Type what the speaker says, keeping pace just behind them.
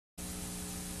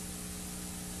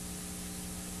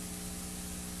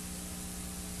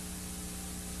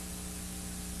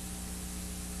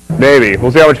Maybe.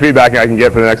 We'll see how much feedback I can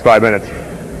get for the next 5 minutes.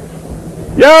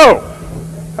 Yo!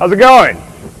 How's it going?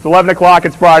 It's 11 o'clock,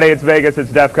 it's Friday, it's Vegas,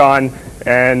 it's DEF CON,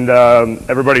 and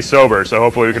everybody's sober, so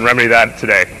hopefully we can remedy that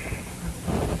today.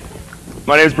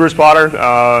 My name is Bruce Potter.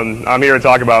 I'm here to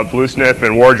talk about BlueSniff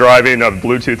and war driving of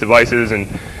Bluetooth devices and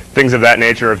things of that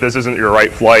nature. If this isn't your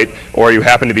right flight, or you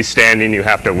happen to be standing, you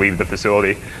have to leave the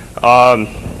facility.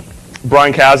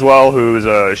 Brian Caswell, who's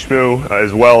a schmoo,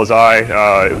 as well as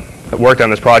I, worked on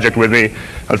this project with me.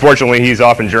 Unfortunately, he's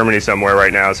off in Germany somewhere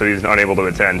right now, so he's unable to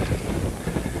attend.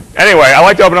 Anyway, I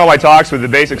like to open all my talks with the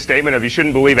basic statement of you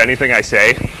shouldn't believe anything I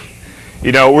say.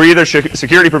 You know, we're either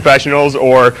security professionals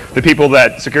or the people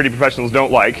that security professionals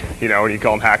don't like, you know, and you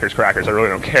call them hackers, crackers, I really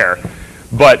don't care.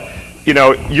 But, you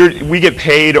know, we get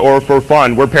paid or for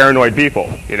fun, we're paranoid people,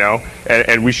 you know,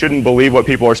 and we shouldn't believe what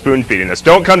people are spoon feeding us.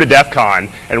 Don't come to DEF CON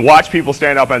and watch people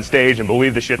stand up on stage and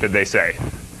believe the shit that they say.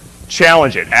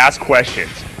 Challenge it, ask questions,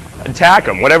 attack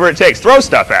them, whatever it takes, throw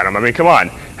stuff at them. I mean, come on,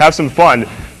 have some fun,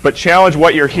 but challenge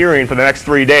what you're hearing for the next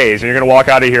 3 days, and you're going to walk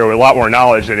out of here with a lot more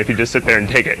knowledge than if you just sit there and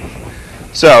take it.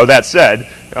 So, that said,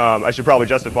 I should probably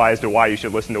justify as to why you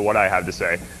should listen to what I have to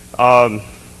say.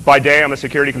 By day, I'm a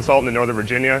security consultant in Northern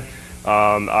Virginia.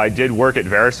 I did work at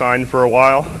VeriSign for a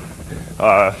while,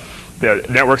 the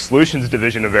Network Solutions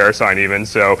division of VeriSign even,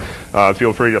 so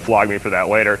feel free to flog me for that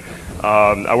later.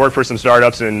 I worked for some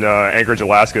startups in Anchorage,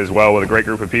 Alaska as well, with a great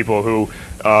group of people who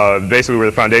basically were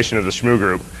the foundation of the Schmoo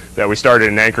Group that we started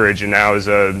in Anchorage, and now is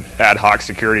an ad hoc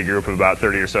security group of about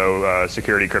 30 or so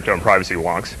security, crypto, and privacy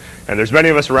wonks. And there's many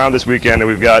of us around this weekend, and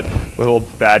we've got little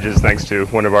badges thanks to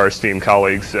one of our esteemed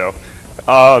colleagues. So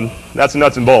that's the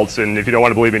nuts and bolts, and if you don't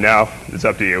want to believe me now, it's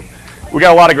up to you. We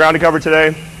got a lot of ground to cover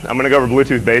today. I'm going to go over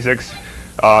Bluetooth basics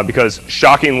because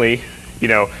shockingly, you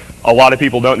know, a lot of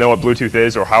people don't know what Bluetooth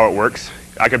is or how it works.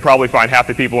 I could probably find half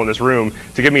the people in this room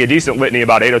to give me a decent litany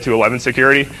about 802.11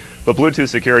 security, but Bluetooth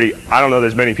security, I don't know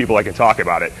there's many people that can talk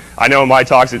about it. I know in my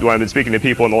talks when I've been speaking to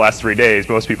people in the last 3 days,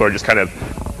 most people are just kind of,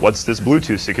 what's this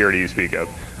Bluetooth security you speak of?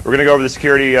 We're going to go over the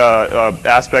security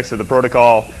aspects of the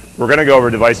protocol. We're going to go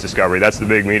over device discovery. That's the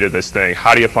big meat of this thing.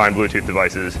 How do you find Bluetooth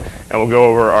devices? And we'll go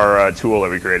over our tool that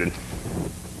we created.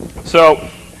 So,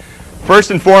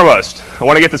 first and foremost, I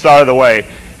want to get this out of the way.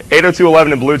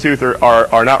 802.11 and Bluetooth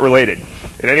are not related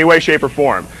in any way, shape, or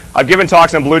form. I've given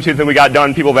talks on Bluetooth and we got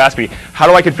done. People have asked me, how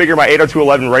do I configure my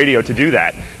 802.11 radio to do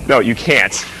that? No, you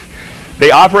can't. They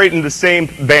operate in the same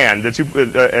band. The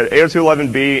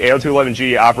 802.11b,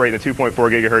 802.11g operate in the 2.4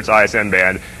 gigahertz ISM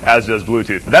band, as does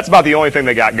Bluetooth. But that's about the only thing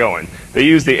they got going. They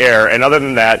use the air, and other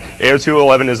than that,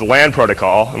 802.11 is a LAN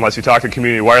protocol, unless you talk to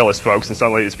community wireless folks, and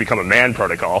suddenly it's become a MAN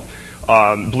protocol.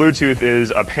 Bluetooth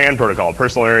is a PAN protocol,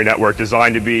 personal area network,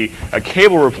 designed to be a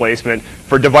cable replacement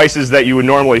for devices that you would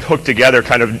normally hook together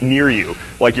kind of near you,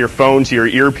 like your phone to your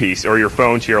earpiece or your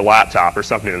phone to your laptop or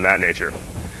something of that nature.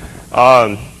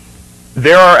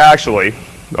 There are actually,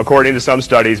 according to some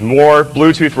studies, more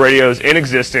Bluetooth radios in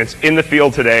existence in the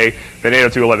field today than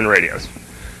 802.11 radios.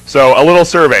 So a little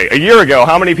survey. A year ago,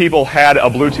 how many people had a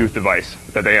Bluetooth device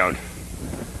that they owned?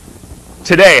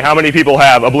 Today, how many people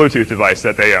have a Bluetooth device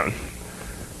that they own?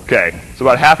 Okay, so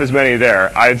about half as many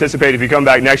there. I anticipate if you come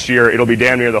back next year, it'll be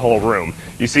damn near the whole room.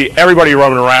 You see everybody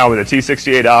roaming around with the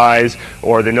T68Is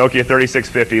or the Nokia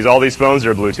 3650s. All these phones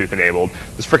are Bluetooth enabled.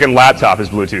 This frickin' laptop is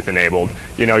Bluetooth enabled.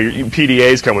 You know, your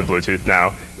PDAs come with Bluetooth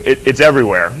now. It's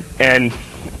everywhere. And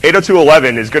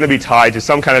 802.11 is going to be tied to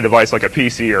some kind of device like a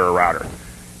PC or a router.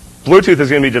 Bluetooth is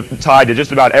going to be tied to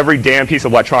just about every damn piece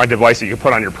of electronic device that you can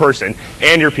put on your person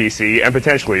and your PC and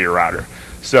potentially your router.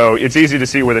 So it's easy to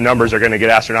see where the numbers are going to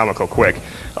get astronomical quick.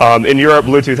 In Europe,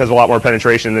 Bluetooth has a lot more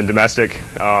penetration than domestic.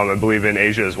 I believe in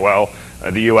Asia as well.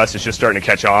 The US is just starting to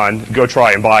catch on. Go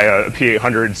try and buy a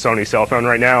P800 Sony cell phone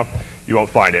right now. You won't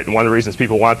find it. And one of the reasons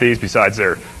people want these, besides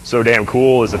they're so damn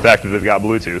cool, is the fact that they've got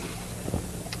Bluetooth.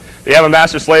 They have a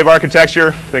master-slave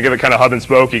architecture. Think of it kind of hub and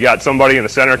spoke. You got somebody in the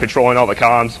center controlling all the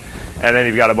comms, and then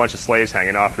you've got a bunch of slaves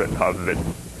hanging off of it.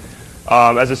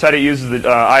 As I said, it uses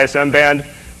the ISM band.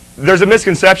 There's a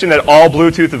misconception that all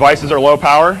Bluetooth devices are low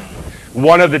power.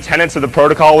 One of the tenets of the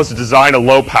protocol was to design a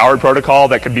low-powered protocol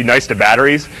that could be nice to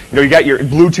batteries. You know, you got your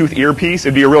Bluetooth earpiece.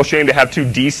 It'd be a real shame to have 2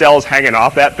 D cells hanging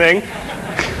off that thing.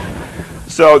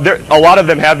 So a lot of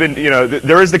them have been, you know,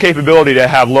 there is the capability to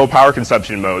have low power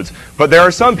consumption modes. But there are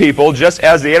some people, just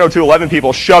as the 802.11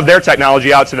 people shove their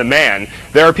technology out to the MAN,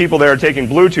 there are people that are taking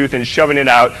Bluetooth and shoving it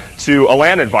out to a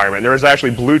LAN environment. There is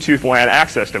actually Bluetooth LAN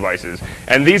access devices.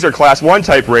 And these are class 1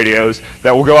 type radios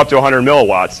that will go up to 100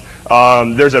 milliwatts.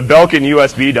 There's a Belkin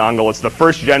USB dongle. It's the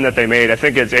first gen that they made. I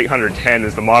think it's 810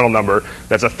 is the model number.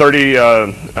 That's a 30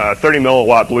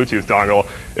 milliwatt Bluetooth dongle.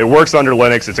 It works under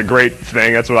Linux. It's a great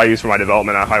thing. That's what I use for my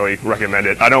development. I highly recommend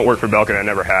it. I don't work for Belkin. I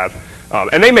never have.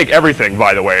 And they make everything,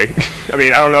 by the way. I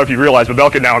mean, I don't know if you realize, but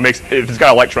Belkin now makes, if it's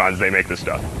got electrons, they make this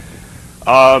stuff.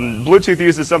 Bluetooth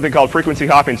uses something called frequency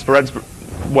hopping spreads,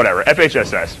 whatever,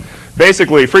 FHSS.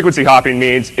 Basically, frequency hopping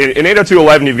means in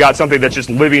 802.11 you've got something that's just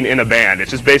living in a band.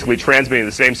 It's just basically transmitting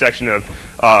the same section of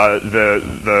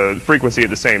the frequency at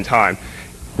the same time.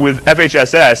 With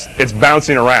FHSS, it's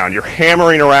bouncing around. You're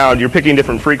hammering around, you're picking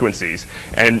different frequencies.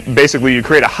 And basically you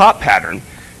create a hop pattern,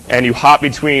 and you hop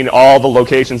between all the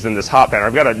locations in this hop pattern.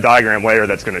 I've got a diagram later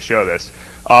that's going to show this.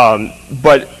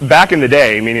 But back in the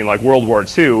day, meaning like World War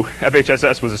II,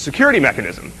 FHSS was a security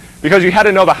mechanism because you had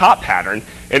to know the hop pattern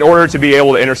in order to be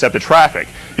able to intercept the traffic.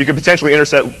 You could potentially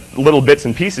intercept little bits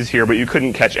and pieces here, but you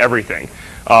couldn't catch everything.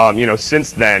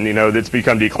 Since then, it's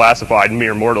become declassified and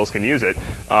mere mortals can use it.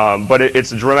 But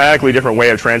it's a dramatically different way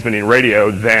of transmitting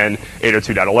radio than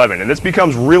 802.11. And this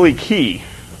becomes really key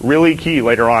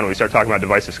later on when we start talking about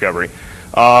device discovery.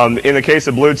 In the case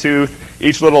of Bluetooth,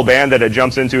 each little band that it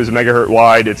jumps into is a megahertz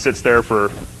wide. It sits there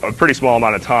for a pretty small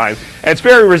amount of time. And it's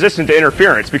very resistant to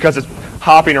interference because it's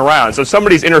hopping around. So if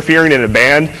somebody's interfering in a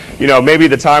band, maybe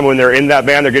the time when they're in that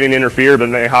band, they're getting interfered, but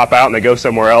then they hop out and they go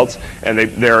somewhere else, and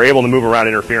they're able to move around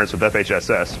interference with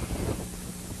FHSS.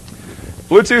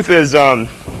 Bluetooth is,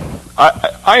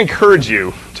 I encourage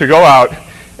you to go out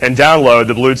and download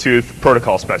the Bluetooth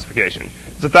protocol specification.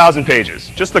 It's 1,000 pages,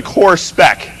 just the core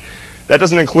spec. That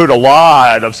doesn't include a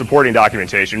lot of supporting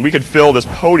documentation. We could fill this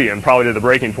podium probably to the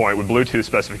breaking point with Bluetooth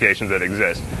specifications that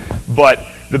exist. But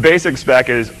the basic spec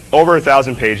is over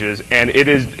 1,000 pages, and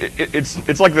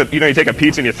it's like you take a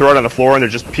pizza and you throw it on the floor and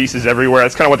there's just pieces everywhere.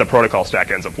 That's kind of what the protocol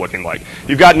stack ends up looking like.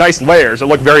 You've got nice layers that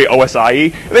look very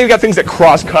OSI-y, and then you've got things that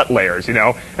cross-cut layers,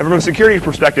 And from a security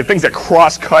perspective, things that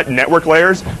cross-cut network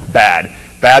layers, bad.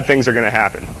 Bad things are going to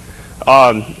happen.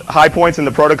 High points in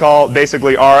the protocol,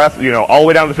 basically RF, all the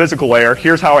way down to the physical layer.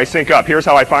 Here's how I sync up. Here's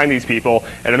how I find these people,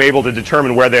 and I'm able to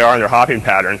determine where they are in their hopping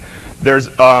pattern. There's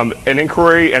an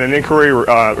inquiry and an inquiry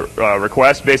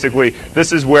request. Basically,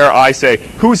 this is where I say,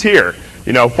 who's here?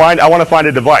 I want to find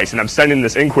a device, and I'm sending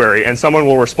this inquiry, and someone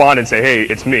will respond and say, hey,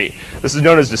 it's me. This is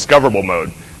known as discoverable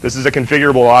mode. This is a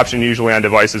configurable option usually on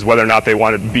devices, whether or not they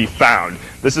want to be found.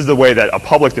 This is the way that a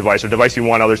public device or device you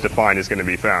want others to find is going to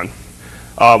be found.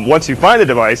 Once you find the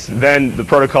device, then the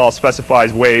protocol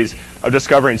specifies ways of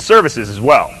discovering services as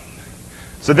well.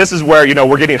 So this is where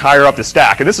we're getting higher up the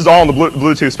stack, and this is all in the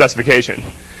Bluetooth specification.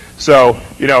 So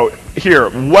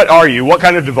here, what are you? What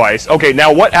kind of device? Okay,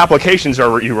 now what applications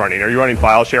are you running? Are you running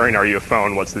file sharing? Are you a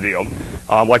phone? What's the deal?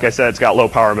 Like I said, it's got low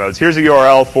power modes. Here's a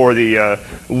URL for the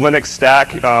Linux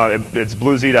stack. It's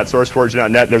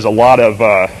bluez.sourceforge.net. There's a lot of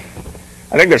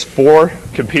I think there's 4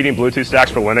 competing Bluetooth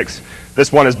stacks for Linux.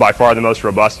 This one is by far the most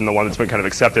robust and the one that's been kind of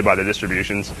accepted by the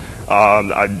distributions.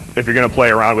 If you're going to play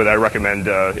around with it, I recommend,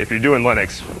 if you're doing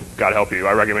Linux, God help you,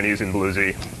 I recommend using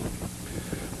bluez.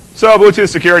 So Bluetooth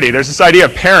security, there's this idea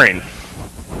of pairing.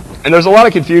 And there's a lot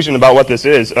of confusion about what this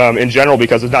is in general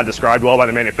because it's not described well by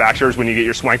the manufacturers when you get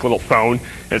your swank little phone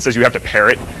and it says you have to pair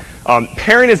it.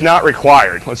 Pairing is not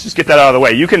required. Let's just get that out of the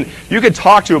way. You can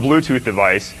talk to a Bluetooth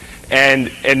device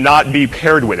and not be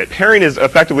paired with it. Pairing is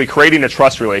effectively creating a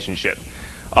trust relationship.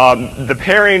 The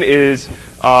pairing is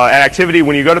an activity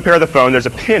when you go to pair the phone, there's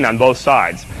a pin on both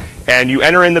sides. And you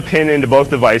enter in the pin into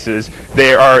both devices.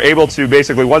 They are able to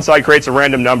basically, one side creates a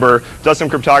random number, does some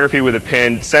cryptography with a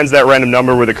pin, sends that random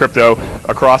number with a crypto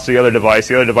across the other device.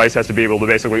 The other device has to be able to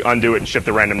basically undo it and ship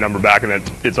the random number back, and then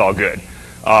it's all good.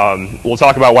 We'll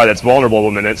talk about why that's vulnerable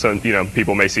in a minute, so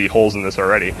people may see holes in this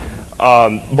already.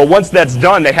 But once that's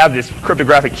done, they have this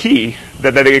cryptographic key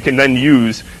that they can then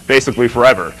use basically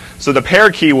forever. So the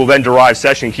pair key will then derive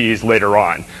session keys later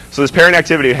on. So this pairing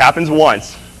activity happens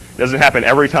once. It doesn't happen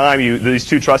every time these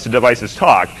 2 trusted devices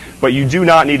talk, but you do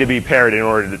not need to be paired in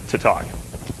order to talk.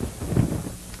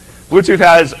 Bluetooth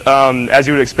has, as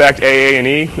you would expect, AA and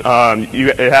E.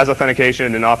 It has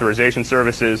authentication and authorization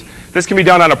services. This can be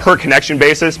done on a per connection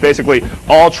basis, basically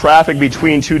all traffic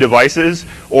between 2 devices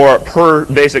or per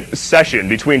basic session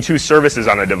between 2 services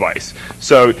on a device.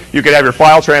 So you could have your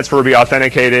file transfer be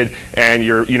authenticated and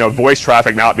your voice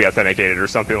traffic not be authenticated or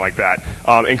something like that.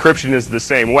 Encryption is the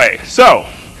same way. So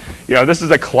this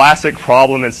is a classic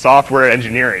problem in software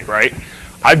engineering, right?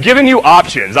 I've given you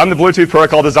options. I'm the Bluetooth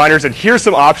protocol designers, and here's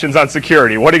some options on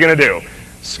security. What are you going to do?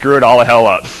 Screw it all the hell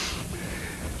up.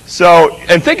 So,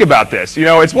 and think about this.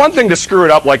 It's one thing to screw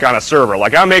it up like on a server.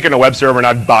 Like I'm making a web server and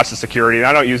I've botched the security, and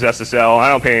I don't use SSL, and I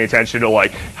don't pay any attention to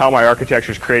like how my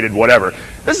architecture is created, whatever.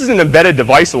 This is an embedded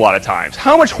device a lot of times.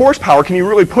 How much horsepower can you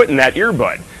really put in that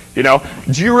earbud? You know,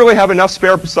 do you really have enough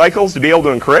spare cycles to be able to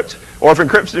encrypt? Or if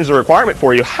encryption is a requirement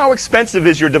for you, how expensive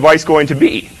is your device going to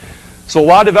be? So a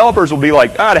lot of developers will be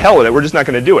like, to hell with it, we're just not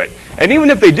going to do it. And even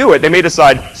if they do it, they may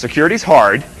decide security's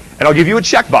hard, and I'll give you a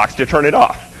checkbox to turn it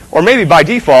off. Or maybe by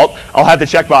default, I'll have the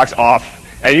checkbox off,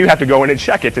 and you have to go in and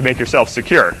check it to make yourself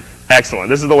secure. Excellent.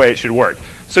 This is the way it should work.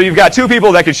 So you've got two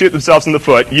people that can shoot themselves in the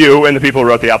foot, you and the people who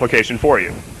wrote the application for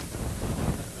you.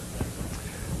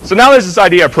 So now there's this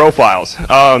idea of profiles.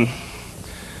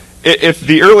 If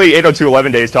the early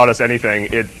 802.11 days taught us anything,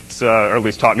 it's, or at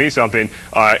least taught me something,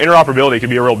 interoperability can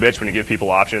be a real bitch when you give people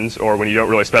options or when you don't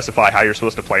really specify how you're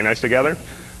supposed to play nice together.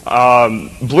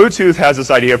 Bluetooth has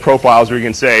this idea of profiles where you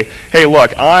can say, hey,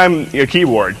 look, I'm a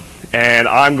keyboard, and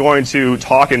I'm going to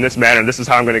talk in this manner, and this is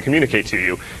how I'm going to communicate to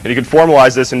you. And you can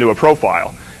formalize this into a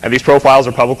profile. And these profiles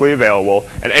are publicly available,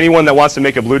 and anyone that wants to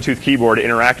make a Bluetooth keyboard to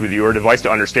interact with you or a device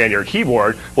to understand your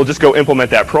keyboard will just go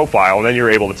implement that profile, and then you're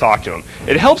able to talk to them.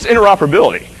 It helps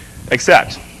interoperability,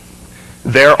 except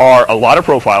there are a lot of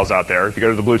profiles out there. If you go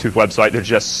to the Bluetooth website, there's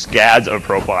just scads of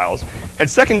profiles. And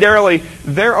secondarily,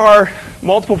 there are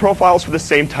multiple profiles for the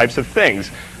same types of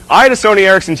things. I had a Sony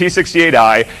Ericsson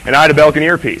T68i, and I had a Belkin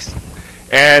earpiece.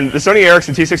 And the Sony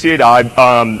Ericsson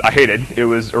T68i, I hated. It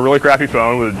was a really crappy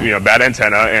phone with bad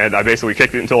antenna, and I basically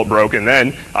kicked it until it broke, and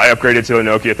then I upgraded to a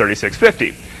Nokia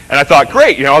 3650. And I thought,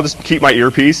 great, I'll just keep my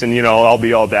earpiece, and I'll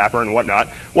be all dapper and whatnot.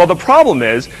 Well, the problem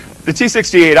is, the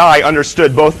T68i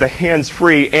understood both the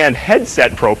hands-free and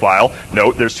headset profile.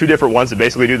 Note, there's two different ones that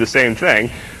basically do the same thing.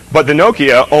 But the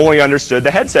Nokia only understood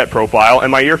the headset profile,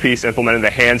 and my earpiece implemented the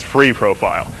hands-free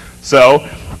profile. So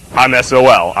I'm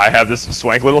SOL. I have this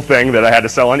swank little thing that I had to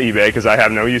sell on eBay because I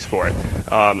have no use for it.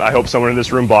 I hope someone in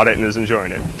this room bought it and is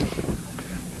enjoying it.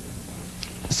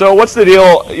 So what's the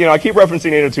deal? I keep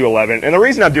referencing 802.11, and the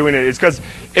reason I'm doing it is because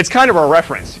it's kind of a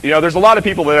reference. There's a lot of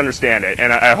people that understand it,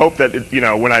 and I hope that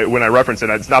when I reference it,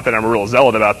 it's not that I'm a real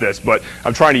zealot about this, but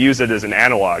I'm trying to use it as an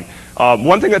analog.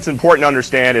 One thing that's important to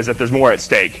understand is that there's more at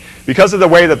stake. Because of the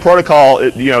way the protocol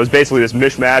is basically this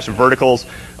mishmash of verticals,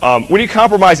 when you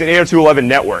compromise an 802.11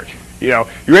 network,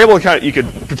 you're able to you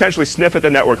could potentially sniff at the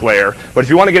network layer, but if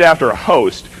you want to get after a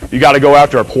host, you got to go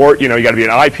after a port, you got to be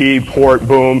an IP port,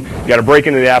 boom, you got to break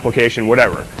into the application,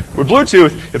 whatever. With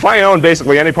Bluetooth, if I own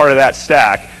basically any part of that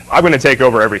stack, I'm going to take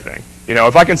over everything.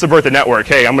 If I can subvert the network,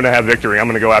 hey, I'm going to have victory. I'm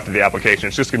going to go after the application.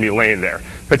 It's just going to be laying there.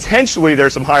 Potentially,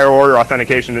 there's some higher order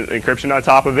authentication and encryption on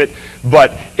top of it,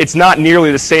 but it's not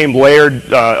nearly the same layered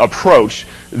approach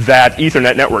that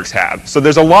Ethernet networks have. So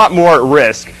there's a lot more at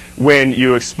risk when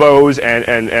you expose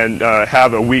and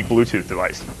have a weak Bluetooth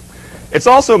device. It's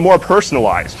also more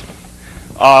personalized.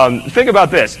 Think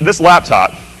about this. This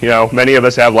laptop, many of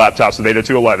us have laptops with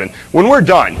 802.11. When we're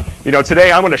done,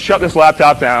 today I'm going to shut this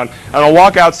laptop down, and I'll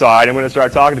walk outside, I'm going to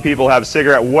start talking to people, have a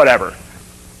cigarette, whatever.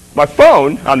 My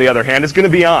phone, on the other hand, is going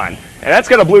to be on, and that's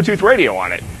got a Bluetooth radio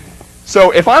on it.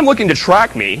 So if I'm looking to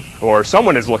track me, or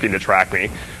someone is looking to track me,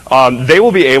 they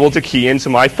will be able to key into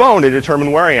my phone to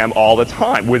determine where I am all the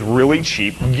time with really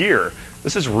cheap gear.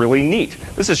 This is really neat.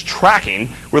 This is tracking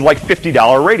with like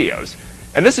 $50 radios.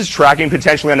 And this is tracking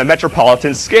potentially on a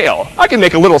metropolitan scale. I can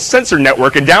make a little sensor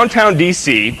network in downtown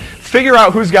DC, figure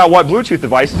out who's got what Bluetooth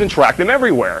devices, and track them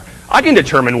everywhere. I can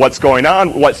determine what's going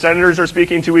on, what senators are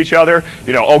speaking to each other.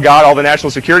 Oh God, all the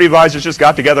national security advisors just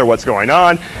got together, what's going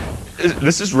on.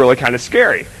 This is really kind of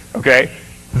scary, okay?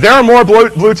 There are more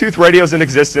Bluetooth radios in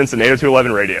existence than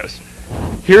 802.11 radios.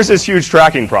 Here's this huge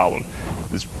tracking problem.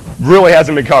 This really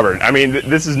hasn't been covered. I mean,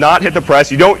 this has not hit the press.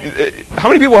 How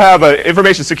many people have an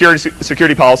information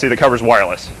security policy that covers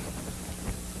wireless?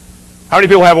 How many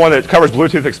people have one that covers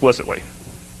Bluetooth explicitly?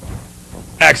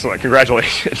 Excellent,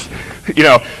 congratulations.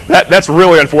 That's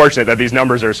really unfortunate that these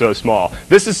numbers are so small.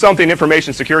 This is something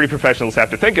information security professionals have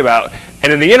to think about,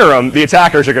 and in the interim, the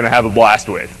attackers are going to have a blast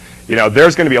with.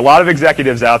 There's going to be a lot of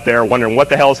executives out there wondering what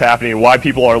the hell is happening and why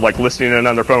people are listening in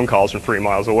on their phone calls from 3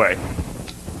 miles away.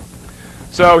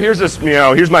 So here's this,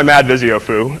 here's my Mad Vizio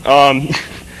foo.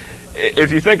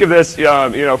 If you think of this,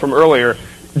 from earlier,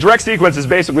 direct sequence is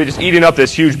basically just eating up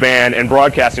this huge band and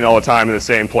broadcasting all the time in the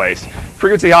same place.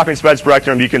 Frequency hopping spread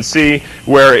spectrum, you can see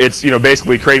where it's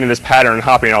basically creating this pattern and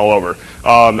hopping all over.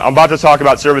 I'm about to talk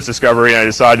about service discovery, and I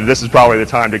decided this is probably the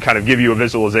time to kind of give you a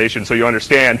visualization so you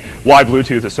understand why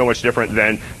Bluetooth is so much different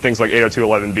than things like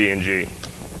 802.11b and G.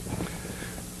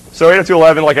 So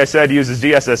 802.11, like I said, uses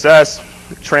DSSS.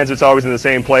 Transit's always in the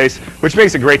same place, which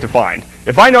makes it great to find.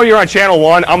 If I know you're on channel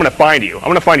 1, I'm going to find you. I'm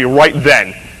going to find you right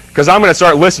then, because I'm going to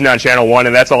start listening on channel 1,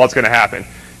 and that's all that's going to happen.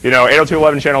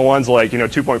 802.11 channel 1's like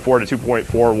 2.4 to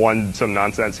 2.41, some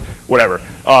nonsense, whatever.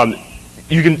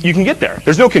 you can get there.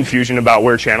 There's no confusion about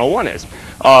where channel 1 is.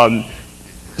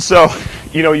 So,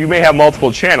 you may have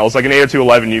multiple channels. Like in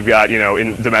 802.11, you've got,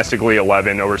 in domestically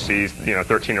 11, overseas,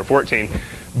 13 or 14.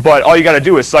 But all you got to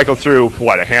do is cycle through,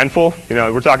 what, a handful?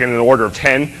 We're talking in the order of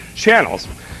 10 channels.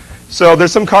 So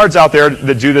there's some cards out there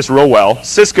that do this real well.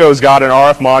 Cisco's got an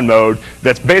RF mod mode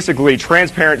that's basically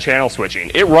transparent channel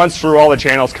switching. It runs through all the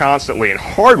channels constantly in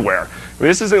hardware.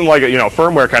 This isn't like a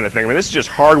firmware kind of thing. This is just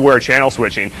hardware channel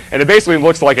switching, and it basically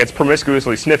looks like it's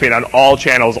promiscuously sniffing on all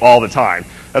channels all the time.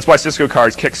 That's why Cisco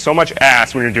cards kick so much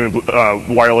ass when you're doing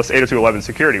wireless 802.11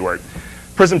 security work.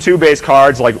 Prism 2-based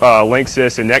cards like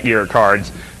Linksys and Netgear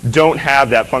cards don't have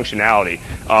that functionality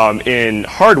in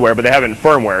hardware, but they have it in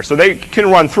firmware. So they can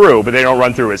run through, but they don't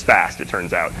run through as fast, it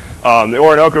turns out. The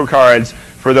Orinoco cards,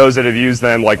 for those that have used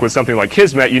them, like with something like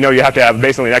Kismet, you have to have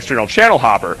basically an external channel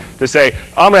hopper to say,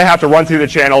 I'm going to have to run through the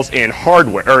channels in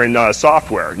hardware or in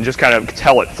software, and just kind of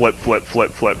tell it flip, flip,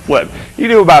 flip, flip, flip. You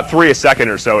do about 3 a second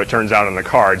or so, it turns out, on the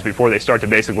cards before they start to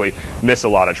basically miss a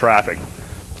lot of traffic.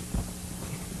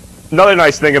 Another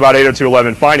nice thing about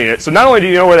 802.11 finding it, so not only do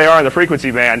you know where they are in the frequency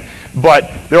band,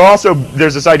 but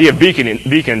there's this idea of beacons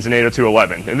in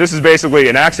 802.11. And this is basically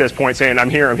an access point saying, I'm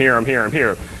here, I'm here, I'm here, I'm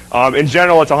here. In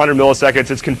general, it's 100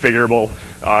 milliseconds. It's configurable.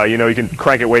 You can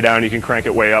crank it way down. You can crank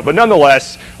it way up. But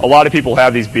nonetheless, a lot of people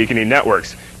have these beaconing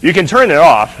networks. You can turn it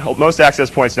off. Most access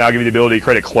points now give you the ability to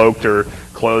create a cloaked or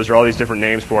closed or all these different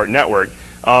names for it network.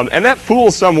 And that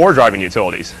fools some war driving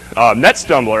utilities.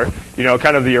 NetStumbler,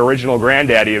 kind of the original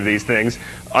granddaddy of these things,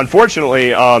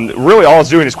 unfortunately, really all it's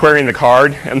doing is querying the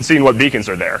card and seeing what beacons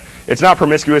are there. It's not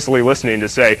promiscuously listening to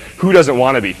say who doesn't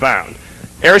want to be found.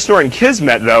 AirSnort and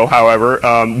Kismet, though, however,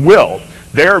 will.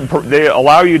 They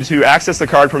allow you to access the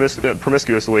card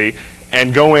promiscuously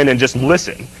and go in and just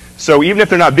listen. So even if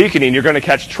they're not beaconing, you're going to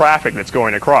catch traffic that's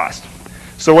going across.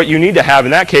 So what you need to have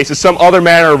in that case is some other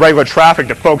manner of regular traffic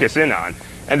to focus in on.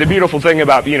 And the beautiful thing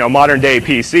about modern day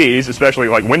PCs, especially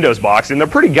like Windows boxing, they're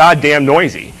pretty goddamn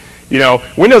noisy.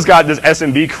 Windows got this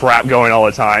SMB crap going all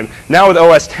the time. Now with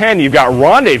OS X, you've got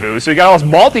Rendezvous, so you got all this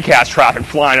multicast traffic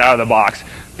flying out of the box.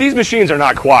 These machines are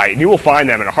not quiet, and you will find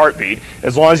them in a heartbeat.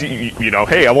 As long as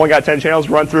hey, I've only got 10 channels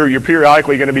to run through, you're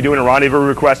periodically going to be doing a rendezvous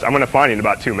request, I'm going to find you in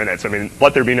about 2 minutes. I mean,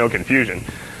 let there be no confusion.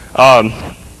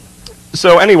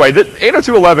 So anyway, the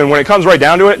 802.11, when it comes right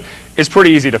down to it, is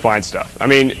pretty easy to find stuff. I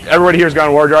mean, everybody here has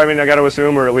gone war driving, I got to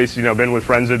assume, or at least been with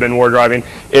friends that have been war driving.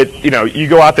 You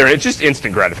go out there and it's just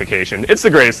instant gratification. It's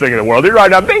the greatest thing in the world. You're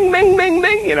riding out, bing, bing, bing,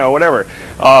 bing, whatever.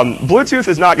 Bluetooth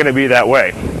is not going to be that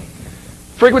way.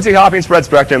 Frequency hopping spread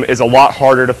spectrum is a lot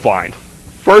harder to find.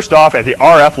 First off, at the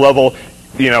RF level,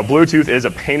 Bluetooth is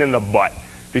a pain in the butt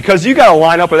because you got to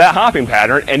line up with that hopping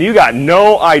pattern, and you got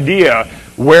no idea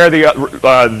where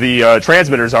the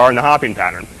transmitters are in the hopping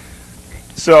pattern.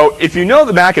 So if you know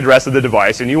the MAC address of the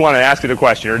device and you want to ask it a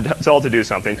question or tell it to do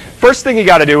something, first thing you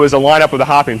got to do is line up with the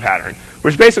hopping pattern,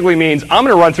 which basically means I'm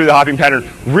going to run through the hopping pattern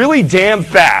really damn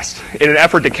fast in an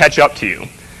effort to catch up to you.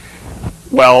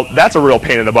 Well, that's a real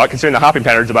pain in the butt, considering the hopping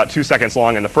pattern is about 2 seconds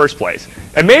long in the first place.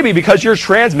 And maybe because you're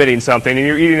transmitting something and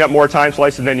you're eating up more time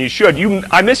slices than you should,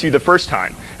 I miss you the first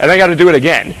time, and then I got to do it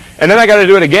again, and then I got to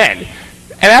do it again.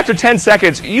 And after 10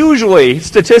 seconds, usually,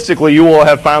 statistically, you will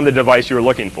have found the device you were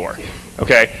looking for.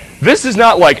 Okay? This is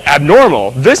not like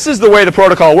abnormal. This is the way the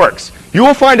protocol works. You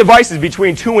will find devices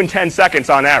between 2 and 10 seconds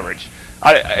on average.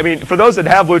 I mean, for those that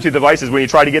have Bluetooth devices, when you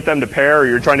try to get them to pair or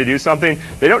you're trying to do something,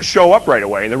 they don't show up right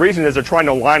away. And the reason is they're trying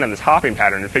to align on this hopping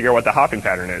pattern and figure out what the hopping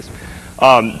pattern is.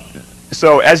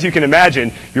 So as you can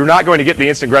imagine, you're not going to get the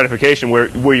instant gratification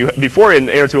where you, before in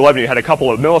 802.11 you had a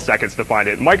couple of milliseconds to find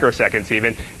it, microseconds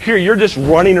even. Here you're just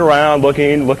running around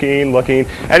looking.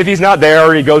 And if he's not there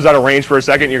or he goes out of range for a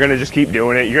second, you're going to just keep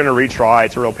doing it. You're going to retry.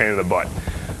 It's a real pain in the butt.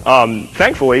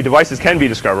 Thankfully, devices can be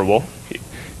discoverable.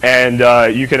 And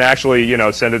you can actually,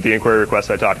 send it the inquiry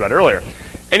request I talked about earlier.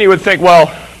 And you would think,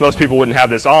 well, most people wouldn't have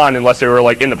this on unless they were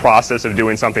like in the process of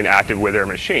doing something active with their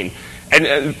machine.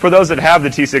 And for those that have the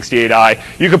T68i,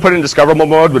 you could put it in discoverable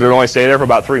mode, but it would only stay there for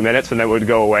about 3 minutes and then it would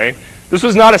go away. This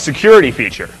was not a security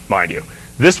feature, mind you.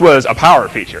 This was a power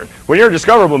feature. When you're in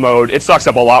discoverable mode, it sucks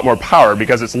up a lot more power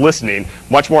because it's listening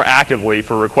much more actively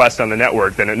for requests on the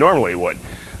network than it normally would.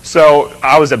 So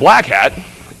I was at Black Hat,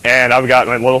 and I've got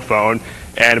my little phone,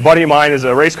 and a buddy of mine is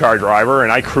a race car driver,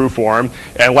 and I crew for him,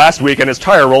 and last weekend his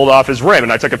tire rolled off his rim,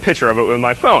 and I took a picture of it with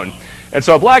my phone. And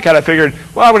so at Black Hat, I figured,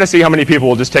 well, I'm going to see how many people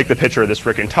will just take the picture of this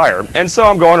freaking tire. And so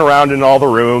I'm going around in all the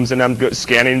rooms, and I'm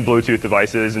scanning Bluetooth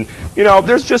devices, and,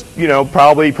 there's just,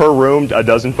 probably per room a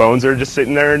dozen phones that are just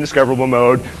sitting there in discoverable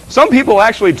mode. Some people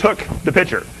actually took the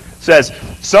picture. It says,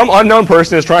 some unknown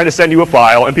person is trying to send you a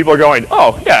file, and people are going,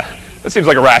 oh, yeah, That seems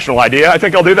like a rational idea. I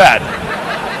think I'll do that.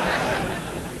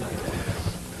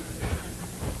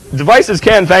 Devices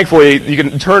can, thankfully, you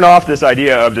can turn off this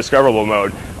idea of discoverable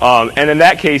mode, and in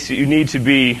that case, you need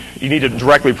to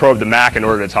directly probe the Mac in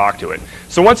order to talk to it.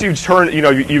 So once you turn,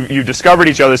 you've discovered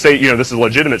each other. Say, this is a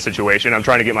legitimate situation. I'm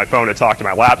trying to get my phone to talk to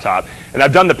my laptop, and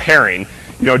I've done the pairing.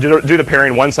 Do the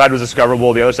pairing. One side was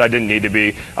discoverable, the other side didn't need to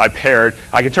be. I paired.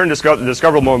 I can turn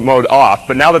discoverable mode off,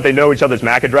 but now that they know each other's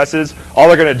MAC addresses, all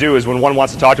they're going to do is when one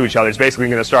wants to talk to each other, it's basically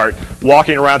going to start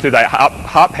walking around through that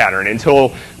hop pattern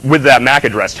with that MAC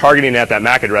address, targeting at that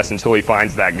MAC address until he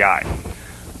finds that guy.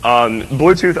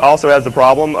 Bluetooth also has the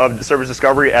problem of service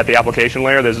discovery at the application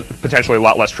layer. There's potentially a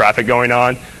lot less traffic going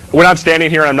on. When I'm standing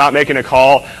here and I'm not making a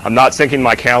call, I'm not syncing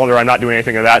my calendar, I'm not doing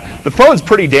anything of that, the phone's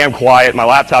pretty damn quiet, my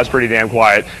laptop's pretty damn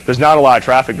quiet, there's not a lot of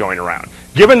traffic going around.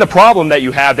 Given the problem that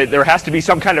you have, that there has to be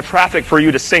some kind of traffic for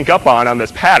you to sync up on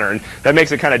this pattern, that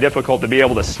makes it kind of difficult to be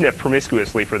able to sniff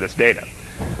promiscuously for this data.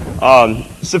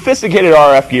 Sophisticated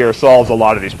RF gear solves a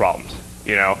lot of these problems.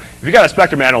 If you got a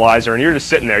spectrum analyzer and you're just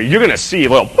sitting there, you're going to see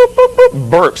little boop, boop, boop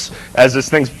burps as this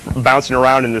thing's bouncing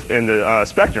around in the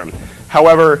spectrum.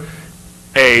 However,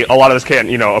 a lot of us can't,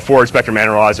 afford spectrum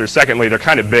analyzers. Secondly, they're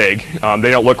kind of big.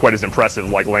 They don't look quite as impressive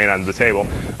like laying on the table.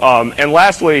 And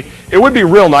lastly, it would be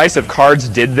real nice if cards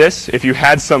did this, if you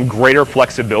had some greater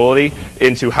flexibility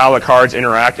into how the cards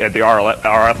interact at the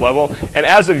RF level. And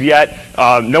as of yet,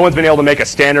 no one's been able to make a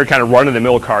standard kind of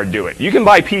run-of-the-mill card do it. You can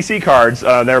buy PC cards,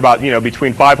 they're about,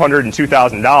 between $500 and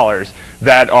 $2,000,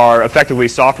 that are effectively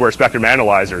software spectrum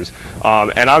analyzers.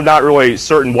 And I'm not really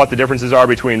certain what the differences are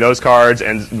between those cards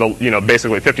and the,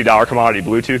 basically $50 commodity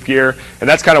Bluetooth gear. And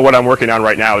that's kind of what I'm working on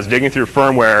right now, is digging through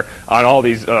firmware on all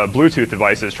these Bluetooth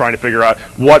devices, trying to figure out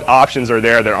what options are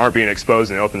there that aren't being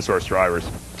exposed in open source drivers.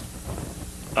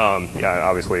 Yeah,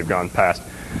 obviously we've gone past.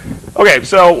 Okay,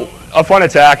 so a fun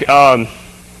attack.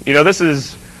 This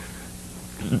is...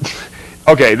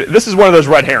 Okay, this is one of those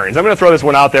red herrings. I'm going to throw this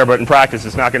one out there, but in practice,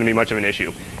 it's not going to be much of an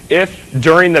issue. If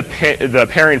during the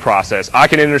pairing process, I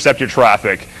can intercept your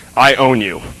traffic, I own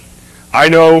you. I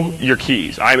know your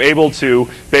keys. I'm able to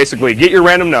basically get your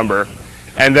random number,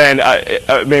 and then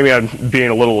maybe I'm being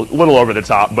a little over the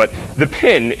top, but the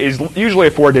PIN is usually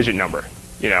a 4-digit number,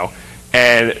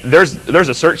 and there's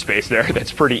a search space there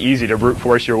that's pretty easy to brute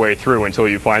force your way through until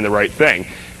you find the right thing.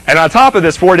 And on top of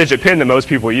this 4-digit PIN that most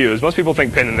people use, most people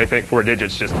think PIN and they think 4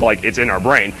 digits just like it's in our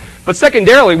brain. But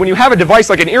secondarily, when you have a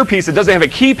device like an earpiece that doesn't have a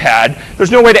keypad,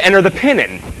 there's no way to enter the PIN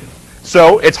in.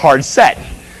 So it's hard set.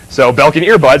 So Belkin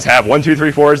earbuds have 1, 2,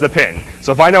 3, 4 as the PIN.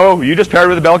 So if I know you just paired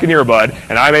with a Belkin earbud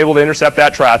and I'm able to intercept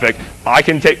that traffic, I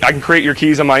can create your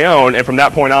keys on my own, and from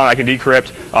that point on I can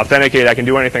decrypt, authenticate, I can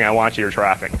do anything I want to your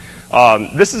traffic.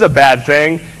 This is a bad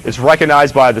thing. It's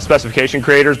recognized by the specification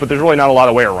creators, but there's really not a lot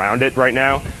of way around it right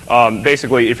now.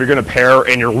 Basically, if you're going to pair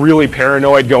and you're really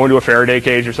paranoid, go into a Faraday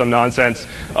cage or some nonsense.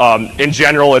 In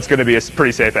general, it's going to be a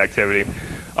pretty safe activity.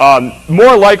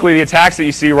 More likely, the attacks that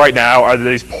you see right now are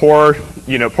these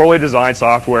poorly designed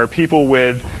software, people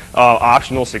with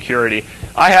optional security.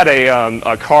 I had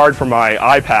a card for my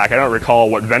iPac. I don't recall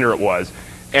what vendor it was,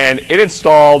 and it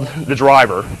installed the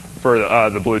driver for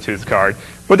the Bluetooth card,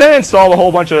 but then installed a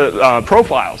whole bunch of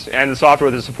profiles and the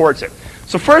software that supports it.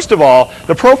 So first of all,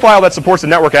 the profile that supports the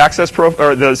network access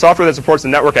or the software that supports the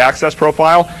network access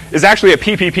profile is actually a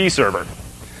PPP server.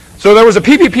 So there was a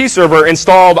PPP server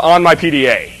installed on my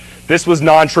PDA. This was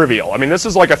non-trivial. I mean, this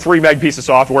is like a 3 meg piece of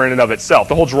software in and of itself.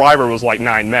 The whole driver was like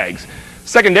 9 megs.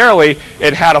 Secondarily,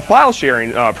 it had a file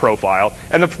sharing profile,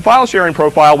 and the file sharing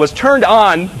profile was turned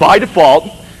on by default,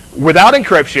 without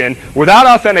encryption, without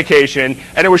authentication,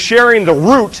 and it was sharing the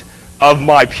root of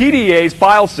my PDA's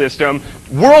file system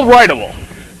world writable.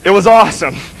 It was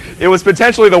awesome. It was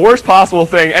potentially the worst possible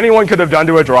thing anyone could have done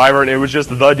to a driver, and it was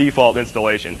just the default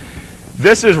installation.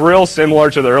 This is real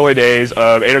similar to the early days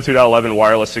of 802.11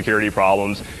 wireless security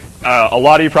problems. A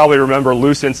lot of you probably remember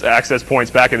Lucent's access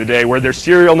points back in the day where their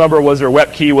serial number was their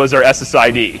WEP key, was their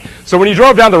SSID. So when you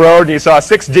drove down the road and you saw a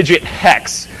 6-digit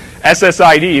hex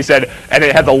SSID, you said, and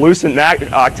it had the Lucent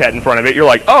octet in front of it, you're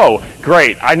like, oh,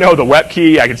 great, I know the WEP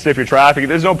key, I can sniff your traffic.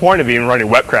 There's no point of even running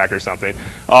WebCrack or something.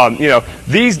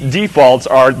 These defaults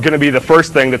are going to be the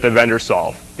first thing that the vendors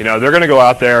solve. They're going to go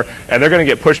out there and they're going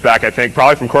to get pushback, I think,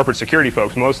 probably from corporate security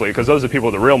folks mostly, because those are the people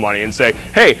with the real money, and say,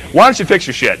 hey, why don't you fix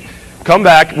your shit? Come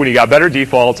back when you got better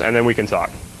defaults, and then we can talk.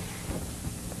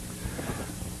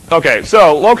 Okay,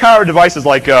 so low-power devices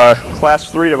like Class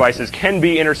 3 devices can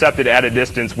be intercepted at a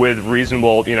distance with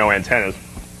reasonable, antennas.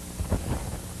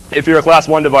 If you're a Class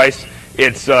 1 device,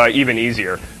 it's even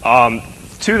easier.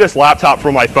 to this laptop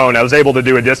from my phone, I was able to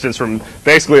do a distance from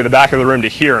basically the back of the room to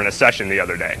here in a session the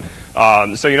other day.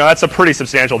 So, you know, that's a pretty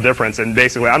substantial difference. And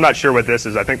basically, I'm not sure what this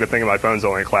is. I think the thing on my phone is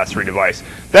only a Class 3 device.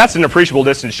 That's an appreciable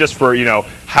distance just for, you know,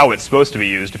 how it's supposed to be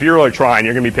used. If you're really trying,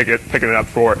 you're going to be picking it up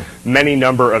for many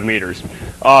number of meters.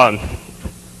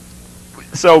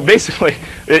 So basically,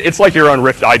 it's like your own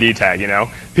Rift ID tag, you know?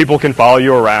 People can follow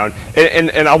you around. And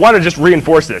I want to just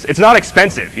reinforce this. It's not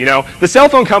expensive, you know? The cell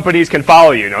phone companies can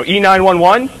follow you, you know?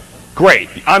 E911, great.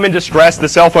 I'm in distress. The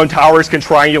cell phone towers can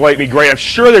triangulate me, great. I'm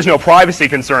sure there's no privacy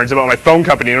concerns about my phone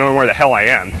company knowing where the hell I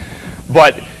am.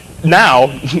 But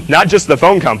now, not just the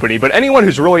phone company, but anyone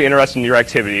who's really interested in your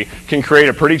activity can create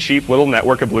a pretty cheap little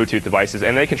network of Bluetooth devices,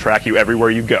 and they can track you everywhere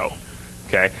you go.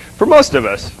 Okay? For most of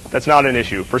us, that's not an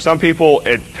issue. For some people,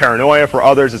 it's paranoia. For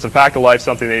others, it's a fact of life,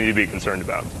 something they need to be concerned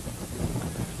about.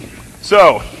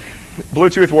 So,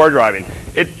 Bluetooth war driving.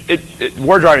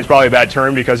 War driving is probably a bad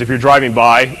term because if you're driving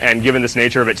by, and given this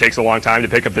nature of it takes a long time to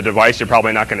pick up the device, you're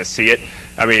probably not going to see it.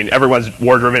 I mean, everyone's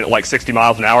war driven at like 60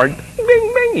 miles an hour. Bing,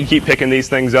 bing, you keep picking these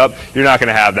things up. You're not going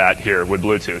to have that here with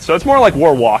Bluetooth. So it's more like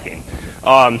war walking.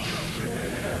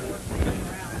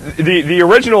 The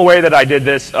original way that I did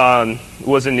this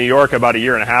was in New York about 1.5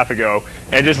 years ago,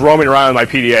 and just roaming around with my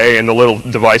PDA and the little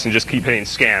device and just keep hitting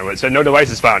scan. It said, no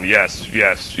devices found. Yes,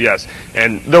 yes, yes.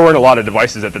 And there weren't a lot of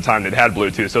devices at the time that had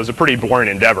Bluetooth, so it was a pretty boring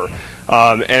endeavor.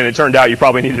 And it turned out you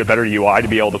probably needed a better UI to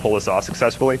be able to pull this off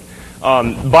successfully.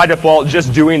 By default,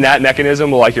 just doing that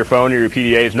mechanism, like your phone or your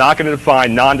PDA, is not going to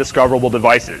define non-discoverable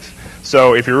devices.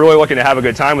 So if you're really looking to have a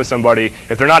good time with somebody,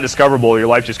 if they're not discoverable, your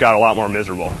life just got a lot more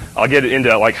miserable. I'll get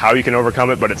into like how you can overcome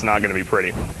it, but it's not going to be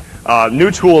pretty.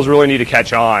 New tools really need to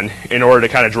catch on in order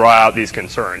to kind of draw out these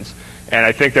concerns. And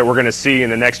I think that we're going to see in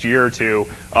the next year or two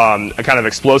a kind of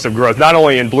explosive growth, not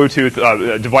only in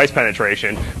Bluetooth device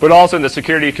penetration, but also in the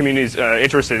security community's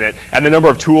interest in it, and the number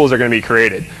of tools are going to be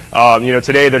created. You know,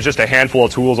 today there's just a handful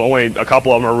of tools, only a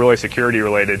couple of them are really security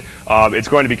related. It's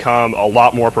going to become a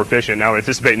lot more proficient. Now, I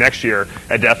anticipate next year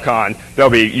at DEF CON,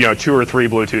 there'll be, you know, 2 or 3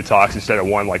 Bluetooth talks instead of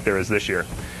 1 like there is this year.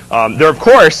 There, of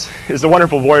course, is the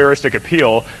wonderful voyeuristic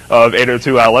appeal of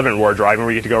 802.11 war driving,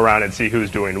 where you get to go around and see who's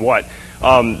doing what.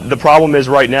 The problem is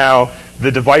right now,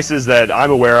 the devices that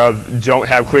I'm aware of don't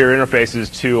have clear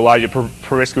interfaces to allow you to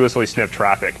promiscuously sniff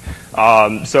traffic.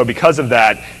 So because of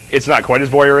that, it's not quite as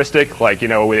voyeuristic. Like, you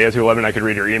know, with 802.11, I could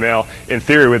read your email. In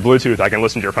theory, with Bluetooth, I can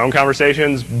listen to your phone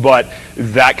conversations, but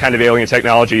that kind of alien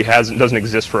technology doesn't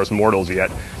exist for us mortals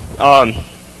yet.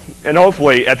 And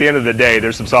hopefully, at the end of the day,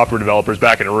 there's some software developers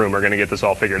back in a room who are going to get this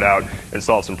all figured out and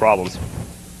solve some problems.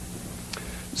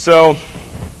 So,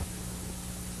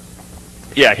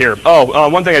 yeah, here. Oh,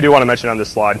 one thing I do want to mention on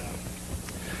this slide.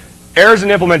 Errors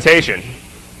in implementation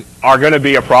are going to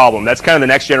be a problem. That's kind of the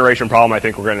next generation problem I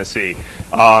think we're going to see.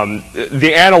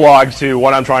 The analog to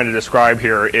what I'm trying to describe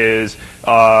here is,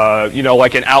 you know,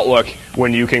 like in Outlook,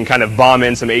 when you can kind of bomb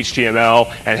in some HTML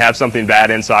and have something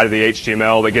bad inside of the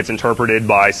HTML that gets interpreted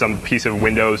by some piece of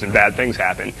Windows and bad things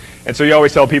happen. And so you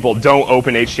always tell people, don't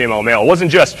open HTML mail. It wasn't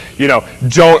just, you know,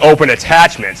 don't open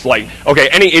attachments. Like, okay,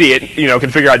 any idiot, you know, can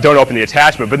figure out don't open the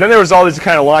attachment. But then there was all this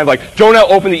kind of line like, don't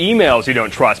open the emails you don't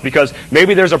trust, because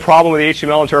maybe there's a problem with the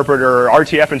HTML interpreter or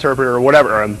RTF interpreter or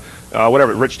whatever.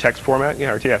 Whatever, rich text format,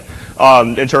 yeah,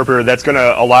 RTF, interpreter that's going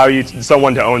to allow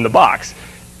someone to own the box.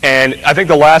 And I think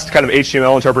the last kind of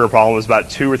HTML interpreter problem was about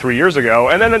 2 or 3 years ago,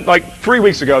 and then like 3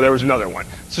 weeks ago there was another one.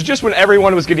 So just when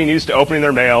everyone was getting used to opening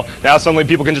their mail, now suddenly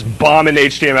people can just bomb into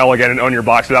HTML again and own your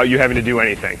box without you having to do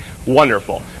anything.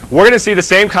 Wonderful. We're going to see the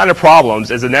same kind of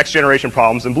problems as the next generation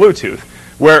problems in Bluetooth,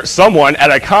 where someone at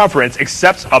a conference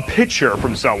accepts a picture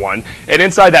from someone, and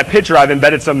inside that picture I've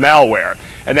embedded some malware.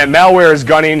 And that malware is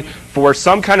gunning for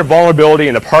some kind of vulnerability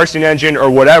in the parsing engine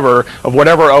or whatever of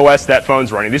whatever OS that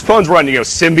phone's running. These phones run, you know,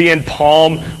 Symbian,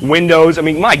 Palm, Windows. I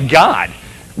mean, my God.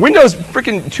 Windows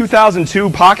freaking 2002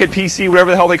 Pocket PC,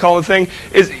 whatever the hell they call the thing,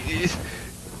 is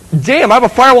damn, I have a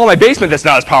firewall in my basement that's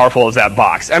not as powerful as that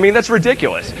box. I mean, that's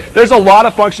ridiculous. There's a lot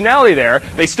of functionality there.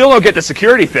 They still don't get the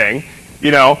security thing. You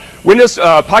know, Windows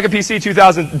Pocket PC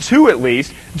 2002 at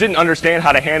least didn't understand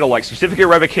how to handle like certificate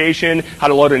revocation, how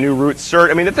to load a new root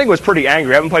cert. I mean, the thing was pretty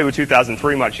angry. I haven't played with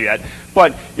 2003 much yet,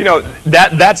 but you know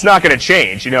that's not going to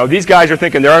change. You know, these guys are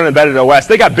thinking they're on an embedded OS.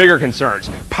 They got bigger concerns: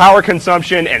 power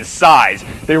consumption and size.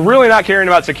 They're really not caring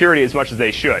about security as much as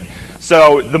they should.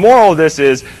 So the moral of this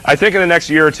is, I think in the next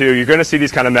year or two, you're going to see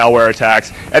these kind of malware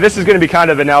attacks, and this is going to be kind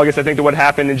of analogous, I think, to what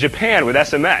happened in Japan with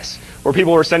SMS, where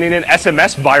people were sending in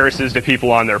SMS viruses to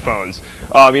people on their phones.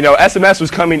 You know, SMS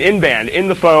was coming in-band, in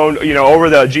the phone, you know, over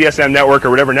the GSM network or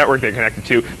whatever network they're connected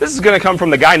to. This is going to come from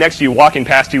the guy next to you walking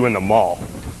past you in the mall.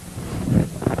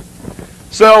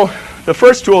 So the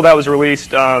first tool that was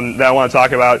released that I want to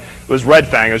talk about was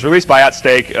RedFang. It was released by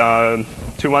AtStake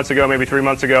 2 months ago, maybe 3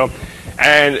 months ago.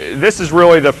 And this is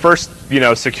really the first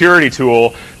security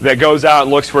tool that goes out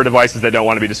and looks for devices that don't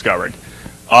want to be discovered.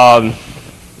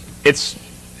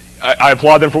 I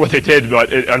applaud them for what they did,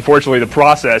 but unfortunately the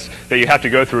process that you have to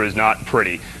go through is not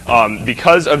pretty.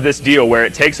 Because of this deal where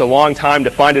it takes a long time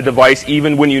to find a device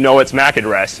even when you know its MAC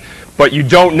address, but you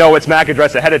don't know its MAC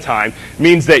address ahead of time,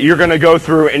 means that you're going to go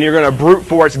through and you're going to brute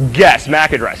force guess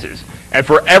MAC addresses. And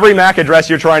for every MAC address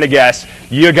you're trying to guess,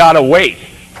 you got to wait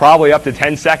probably up to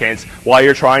 10 seconds while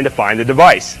you're trying to find the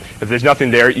device. If there's nothing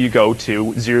there, you go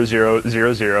to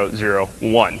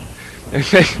 000001.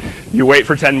 You wait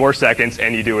for 10 more seconds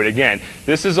and you do it again.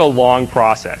 This is a long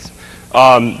process.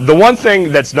 The one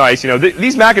thing that's nice,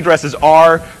 these MAC addresses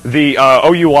are the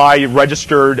OUI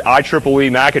registered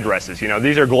IEEE MAC addresses.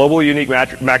 These are globally unique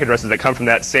MAC addresses that come from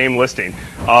that same listing.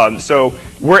 So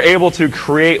we're able to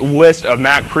create lists of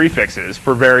MAC prefixes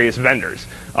for various vendors.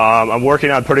 I'm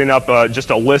working on putting up just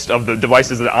a list of the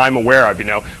devices that I'm aware of.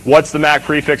 What's the MAC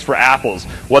prefix for Apple's?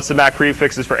 What's the MAC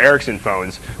prefixes for Ericsson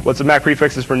phones? What's the MAC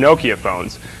prefixes for Nokia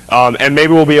phones? And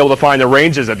maybe we'll be able to find the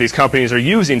ranges that these companies are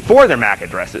using for their MAC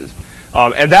addresses.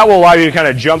 And that will allow you to kind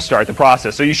of jumpstart the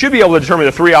process. So you should be able to determine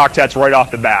the 3 octets right off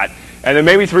the bat. And then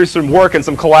maybe through some work and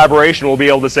some collaboration, we'll be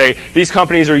able to say these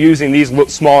companies are using these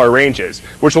smaller ranges,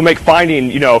 which will make finding,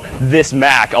 this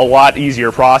MAC a lot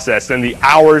easier process than the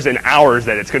hours and hours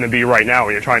that it's going to be right now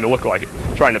when you're trying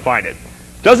to find it.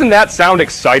 Doesn't that sound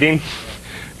exciting?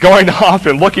 Going off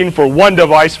and looking for one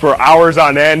device for hours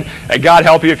on end, and God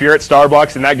help you if you're at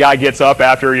Starbucks and that guy gets up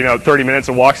after 30 minutes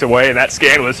and walks away, and that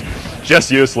scan was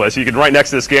just useless. You can write next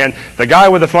to the scan, the guy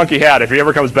with the funky hat, if he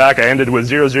ever comes back, I ended with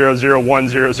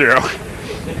 000100.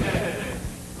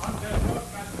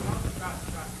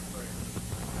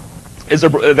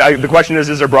 The question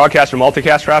is there broadcast or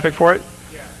multicast traffic for it?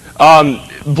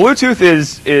 Bluetooth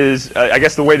is I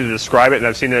guess the way to describe it, and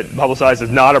I've seen it publicized, is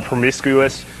not a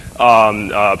promiscuous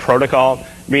protocol,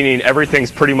 meaning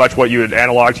everything's pretty much what you would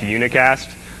analog to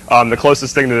unicast. The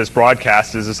closest thing to this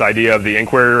broadcast is this idea of the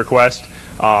inquiry request.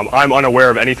 I'm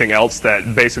unaware of anything else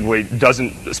that basically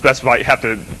doesn't specify, have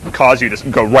to cause you to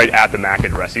go right at the MAC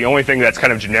address. The only thing that's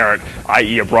kind of generic,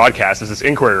 i.e. a broadcast, is this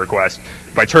inquiry request.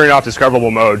 By turning off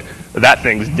discoverable mode, that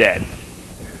thing's dead.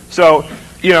 So,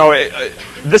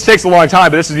 this takes a long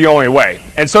time, but this is the only way.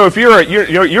 And so if you're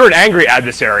an angry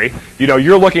adversary,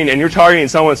 you're looking and you're targeting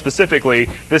someone specifically,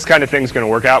 this kind of thing's going to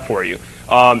work out for you.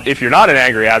 If you're not an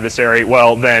angry adversary,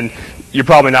 well, then you're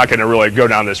probably not going to really go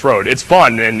down this road. It's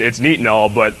fun and it's neat and all,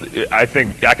 but I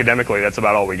think academically that's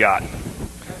about all we got.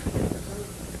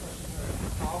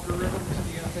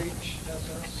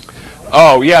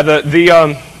 Oh yeah,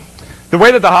 the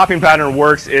way that the hopping pattern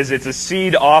works is it's a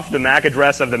seed off the MAC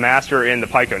address of the master in the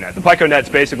PicoNet. The PicoNet's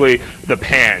basically the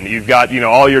PAN. You've got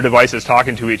all your devices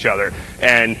talking to each other,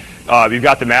 and you've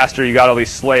got the master, you've got all these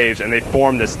slaves, and they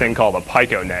form this thing called a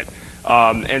PicoNet.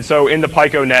 And so in the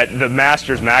PicoNet, the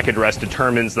master's MAC address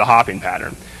determines the hopping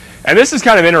pattern. And this is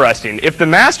kind of interesting. If the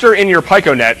master in your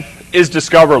PicoNet is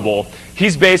discoverable,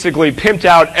 he's basically pimped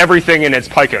out everything in its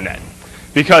PicoNet.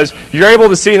 Because you're able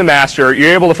to see the master,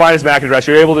 you're able to find his MAC address,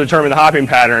 you're able to determine the hopping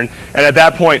pattern, and at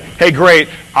that point, hey, great,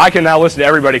 I can now listen to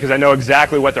everybody because I know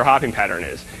exactly what their hopping pattern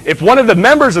is. If one of the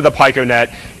members of the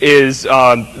PicoNet is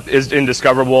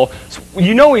indiscoverable,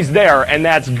 he's there, and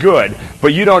that's good, but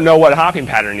you don't know what hopping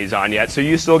pattern he's on yet, so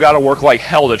you still got to work like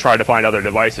hell to try to find other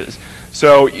devices.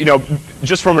 So,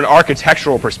 just from an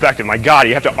architectural perspective, my God,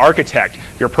 you have to architect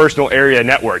your personal area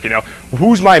network.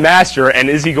 Who's my master, and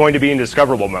is he going to be in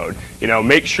discoverable mode?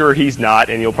 Make sure he's not,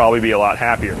 and you'll probably be a lot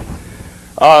happier.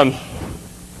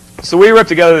 So we ripped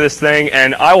together this thing,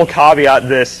 and I will caveat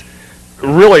this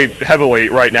really heavily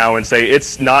right now and say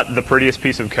it's not the prettiest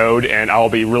piece of code, and I'll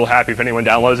be real happy if anyone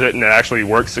downloads it and it actually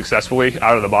works successfully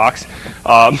out of the box.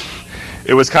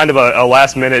 It was kind of a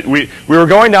last minute. We were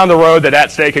going down the road that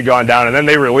AtStake had gone down, and then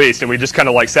they released, and we just kind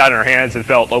of sat in our hands and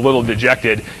felt a little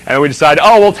dejected. And then we decided,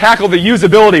 we'll tackle the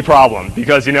usability problem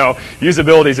because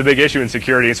usability is a big issue in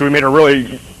security. And so we made a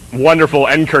really wonderful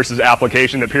ncurses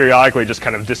application that periodically just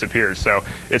kind of disappears. So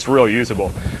it's real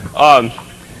usable. I'm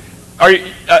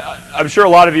sure a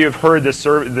lot of you have heard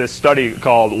this study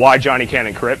called Why Johnny Can't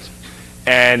Encrypt.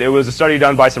 And it was a study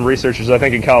done by some researchers, I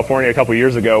think in California a couple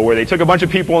years ago, where they took a bunch of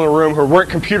people in the room who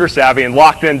weren't computer savvy and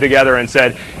locked them together and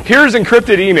said, here's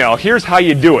encrypted email, here's how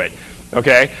you do it.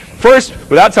 Okay? First,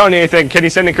 without telling you anything, can you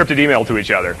send encrypted email to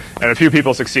each other? And a few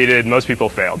people succeeded, most people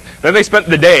failed. Then they spent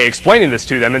the day explaining this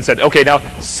to them and said, okay, now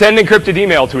send encrypted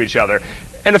email to each other.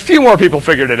 And a few more people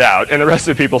figured it out, and the rest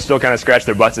of the people still kind of scratched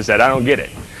their butts and said, I don't get it.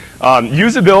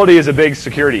 Usability is a big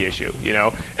security issue, you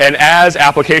know, and as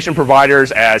application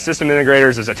providers, as system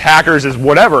integrators, as attackers, as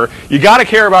whatever, you got to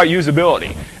care about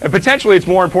usability. And potentially it's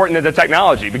more important than the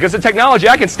technology, because the technology,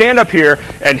 I can stand up here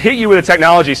and hit you with a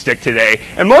technology stick today,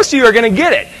 and most of you are going to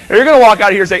get it. And you're going to walk out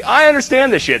of here and say, I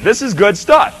understand this shit, this is good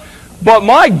stuff. But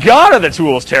my God, are the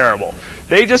tools terrible.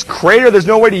 They just crater, there's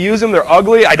no way to use them, they're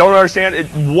ugly, I don't understand it,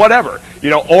 whatever. You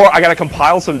know, or I got to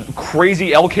compile some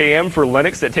crazy LKM for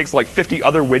Linux that takes like 50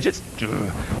 other widgets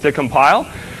to compile.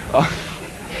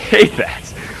 Hate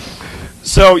that.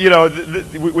 So, you know,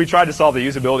 we tried to solve the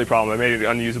usability problem. I made it an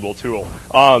unusable tool.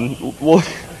 Well,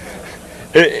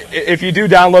 if you do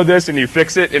download this and you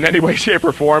fix it in any way, shape,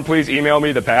 or form, please email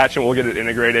me the patch and we'll get it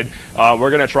integrated. We're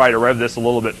going to try to rev this a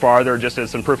little bit farther just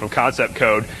as some proof of concept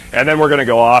code, and then we're going to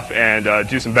go off and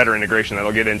do some better integration that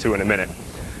I'll get into in a minute.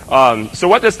 So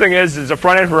what this thing is a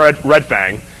front end for Red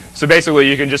Fang. So basically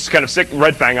you can just kind of stick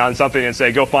Red Fang on something and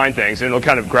say, go find things, and it'll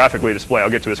kind of graphically display, I'll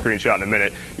get to a screenshot in a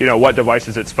minute, you know, what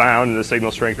devices it's found and the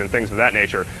signal strength and things of that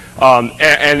nature.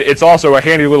 And it's also a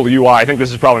handy little UI, I think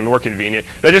this is probably more convenient,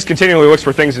 that just continually looks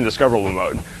for things in discoverable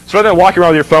mode. So rather than walking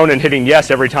around with your phone and hitting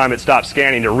yes every time it stops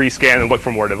scanning to rescan and look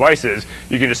for more devices,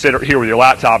 you can just sit here with your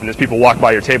laptop, and as people walk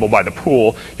by your table by the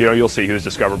pool, you know, you'll see who's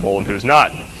discoverable and who's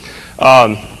not.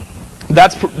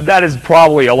 That is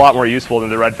probably a lot more useful than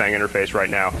the Red Fang interface right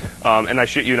now. And I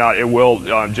shit you not, it will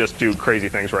just do crazy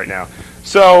things right now.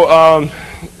 So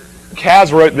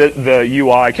Kaz wrote the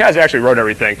UI. Kaz actually wrote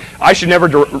everything. I should never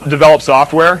develop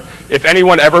software. If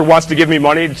anyone ever wants to give me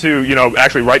money to, you know,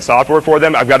 actually write software for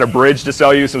them, I've got a bridge to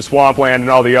sell you, some swampland, and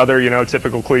all the other, you know,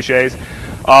 typical cliches.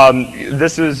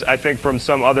 This is, I think, from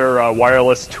some other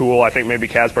wireless tool. I think maybe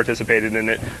Kaz participated in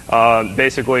it.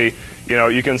 Basically, you know,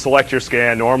 you can select your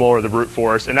scan, normal or the brute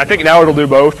force, and I think now it'll do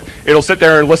both. It'll sit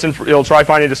there and listen, it'll try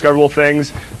finding discoverable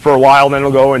things for a while, then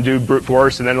it'll go and do brute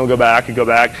force, and then it'll go back and go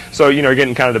back. So, you know, you're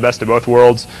getting kind of the best of both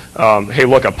worlds. Hey,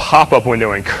 look, a pop-up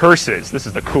window in curses. This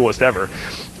is the coolest ever.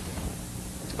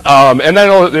 And then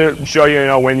it'll show you, you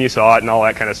know, when you saw it and all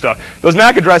that kind of stuff. Those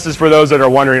MAC addresses, for those that are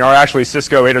wondering, are actually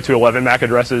Cisco 802.11 MAC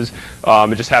addresses.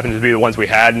 It just happens to be the ones we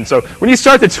had. And so when you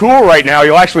start the tool right now,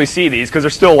 you'll actually see these because they're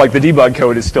still, like, the debug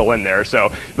code is still in there.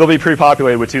 So they'll be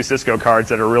pre-populated with 2 Cisco cards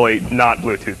that are really not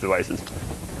Bluetooth devices.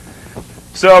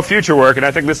 So future work, and I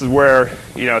think this is where,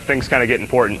 you know, things kind of get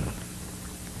important.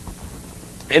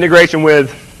 Integration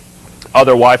with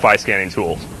other Wi-Fi scanning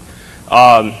tools.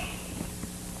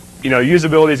 You know,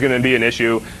 usability is going to be an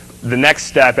issue. The next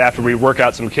step after we work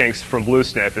out some kinks from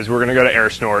BlueSniff is we're going to go to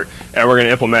AirSnort and we're going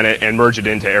to implement it and merge it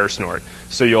into AirSnort.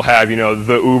 So you'll have, you know,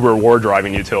 the Uber war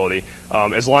driving utility.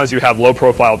 As long as you have low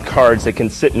profiled cards that can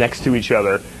sit next to each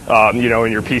other, you know,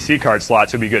 in your PC card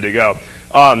slots, you'll be good to go.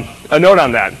 A note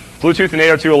on that, Bluetooth and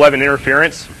 802.11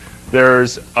 interference,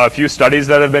 there's a few studies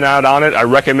that have been out on it. I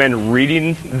recommend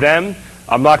reading them.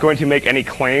 I'm not going to make any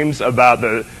claims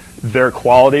about their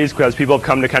qualities because people have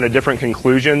come to kind of different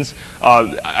conclusions.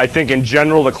 I think in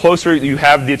general, the closer you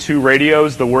have the 2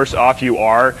 radios, the worse off you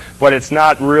are, but it's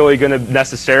not really going to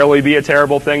necessarily be a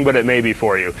terrible thing, but it may be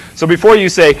for you. So before you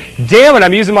say, damn it,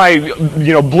 I'm using my,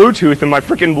 you know, Bluetooth and my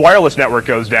freaking wireless network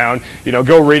goes down, you know,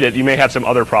 go read it. You may have some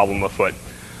other problem afoot.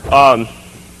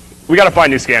 We got to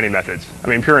find new scanning methods. I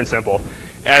mean, pure and simple.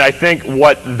 And I think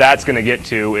what that's going to get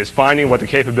to is finding what the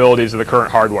capabilities of the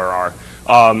current hardware are.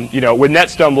 You know, with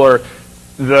NetStumbler,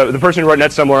 the person who wrote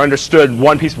NetStumbler understood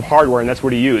one piece of hardware, and that's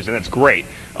what he used, and that's great.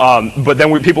 But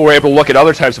then people were able to look at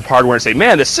other types of hardware and say,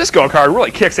 man, this Cisco card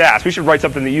really kicks ass. We should write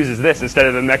something that uses this instead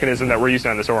of the mechanism that we're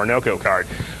using on this Orinoco card.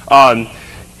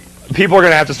 People are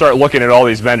going to have to start looking at all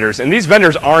these vendors, and these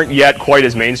vendors aren't yet quite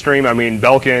as mainstream. I mean,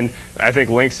 Belkin, I think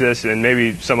Linksys, and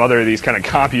maybe some other of these kind of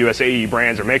CompUS AE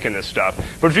brands are making this stuff.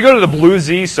 But if you go to the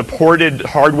BlueZ supported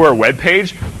hardware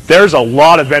webpage, there's a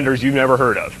lot of vendors you've never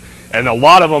heard of, and a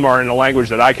lot of them are in a language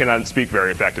that I cannot speak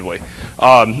very effectively.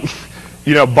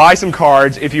 You know, buy some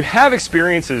cards. If you have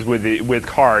experiences with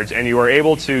cards and you are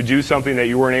able to do something that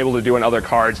you weren't able to do in other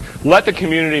cards, let the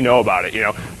community know about it. You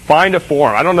know, find a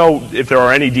forum. I don't know if there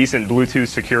are any decent Bluetooth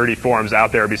security forums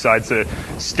out there besides the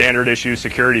standard issue,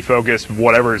 security focused,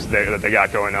 whatever that they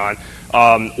got going on.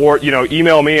 Or, you know,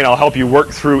 email me and I'll help you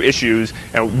work through issues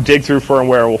and dig through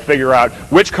firmware. We'll figure out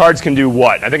which cards can do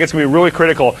what. I think it's going to be really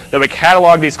critical that we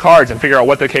catalog these cards and figure out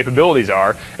what the capabilities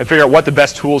are and figure out what the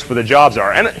best tools for the jobs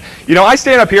are. And, you know, I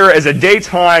stand up here as a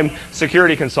daytime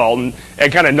security consultant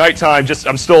and kind of nighttime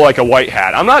I'm still like a white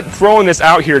hat. I'm not throwing this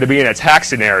out here to be an attack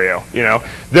scenario, you know.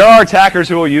 There are attackers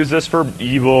who will use this for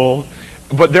evil.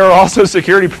 But there are also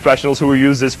security professionals who will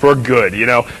use this for good,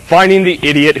 finding the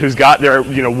idiot who's got their,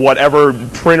 whatever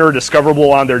printer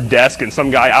discoverable on their desk, and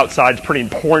some guy outside is printing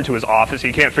porn to his office.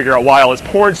 He can't figure out why all his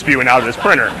porn's spewing out of his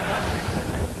printer.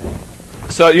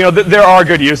 So, there are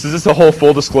good uses. This is a whole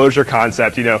full disclosure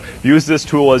concept. Use this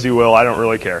tool as you will. I don't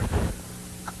really care.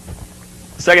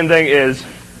 Second thing is,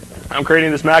 I'm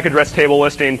creating this MAC address table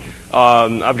listing.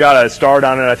 I've got a start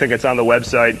on it. I think it's on the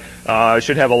website. I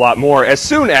should have a lot more. As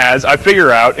soon as I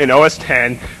figure out in OS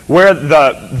 10 where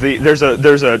there's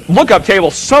a lookup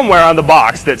table somewhere on the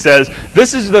box that says,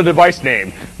 this is the device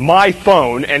name, my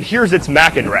phone, and here's its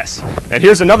MAC address. And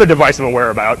here's another device I'm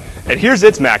aware about, and here's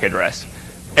its MAC address.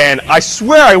 And I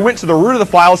swear I went to the root of the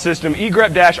file system,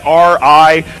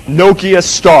 egrep-ri Nokia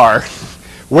star,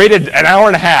 waited an hour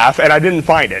and a half, and I didn't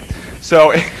find it.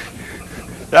 So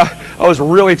I was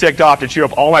really ticked off to chew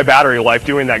up all my battery life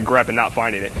doing that grep and not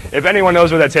finding it. If anyone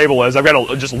knows where that table is, I've got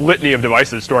a just litany of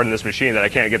devices stored in this machine that I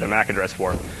can't get the MAC address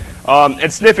for.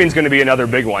 And sniffing is going to be another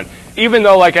big one. Even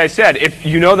though, like I said, if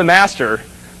you know the master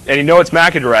and you know its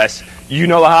MAC address, you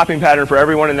know the hopping pattern for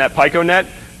everyone in that PicoNet,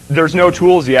 there's no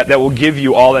tools yet that will give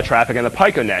you all that traffic on the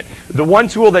PicoNet. The one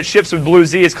tool that ships with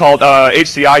BlueZ is called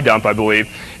HCI dump, I believe.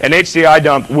 And HCI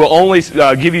dump will only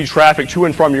give you traffic to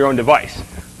and from your own device.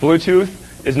 Bluetooth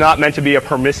is not meant to be a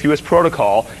promiscuous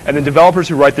protocol, and the developers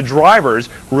who write the drivers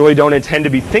really don't intend to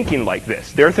be thinking like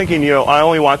this. They're thinking, I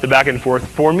only want the back and forth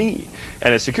for me.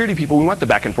 And as security people, we want the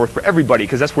back and forth for everybody,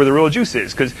 because that's where the real juice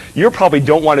is. Because you probably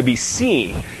don't want to be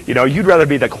seen. You'd rather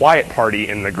be the quiet party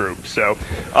in the group. So,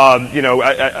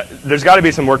 there's got to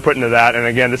be some work put into that. And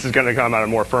again, this is going to come out of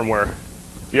more firmware.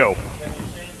 Yo. Can you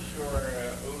change your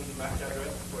own MAC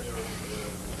address for your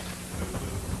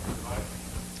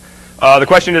device? The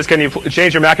question is, can you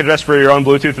change your MAC address for your own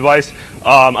Bluetooth device?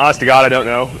 Honest to God, I don't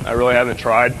know. I really haven't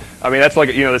tried. I mean, that's like,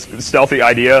 this stealthy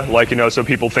idea, like, so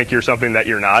people think you're something that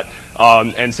you're not.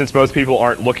 And since most people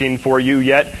aren't looking for you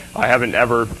yet, I haven't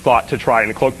ever thought to try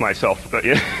and cloak myself. But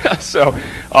so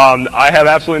I have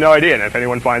absolutely no idea. And if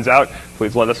anyone finds out,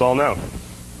 please let us all know.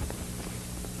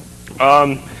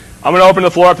 I'm going to open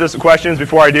the floor up to some questions.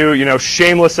 Before I do,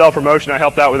 shameless self-promotion. I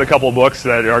helped out with a couple of books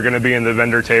that are going to be in the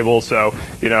vendor table. So,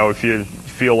 if you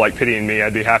feel like pitying me,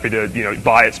 I'd be happy to,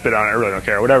 buy it, spit on it. I really don't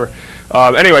care, whatever.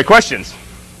 Anyway, questions?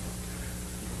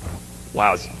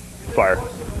 Wow, it's fire.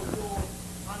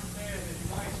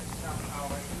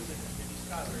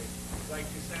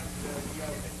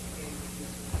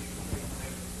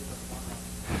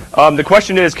 The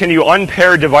question is, can you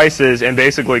unpair devices and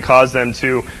basically cause them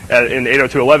to, in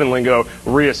 802.11 lingo,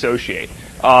 reassociate?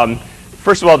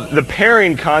 First of all, the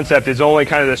pairing concept is only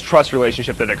kind of this trust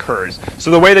relationship that occurs.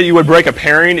 So the way that you would break a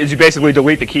pairing is you basically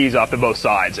delete the keys off of both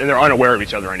sides, and they're unaware of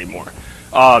each other anymore.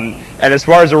 And as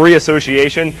far as a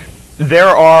reassociation, there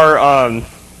are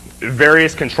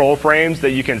various control frames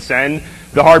that you can send.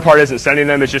 The hard part isn't sending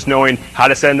them, it's just knowing how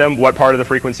to send them, what part of the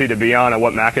frequency to be on, and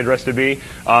what MAC address to be.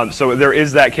 So there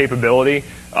is that capability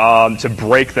to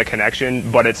break the connection,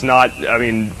 but it's not,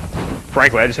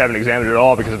 frankly, I just haven't examined it at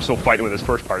all because I'm still fighting with this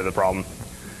first part of the problem.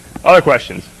 Other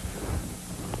questions?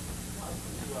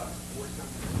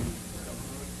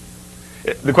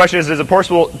 The question is it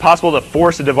possible to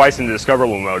force a device into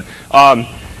discoverable mode?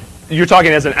 You're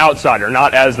talking as an outsider,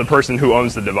 not as the person who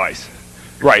owns the device.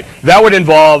 Right. That would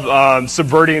involve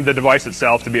subverting the device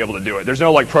itself to be able to do it. There's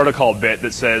no protocol bit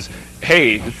that says,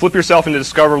 hey, flip yourself into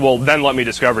discoverable, then let me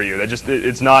discover you.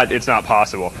 It's not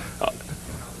possible.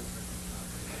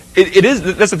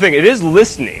 That's the thing. It is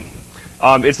listening.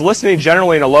 It's listening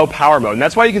generally in a low power mode, and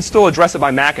that's why you can still address it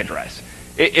by MAC address.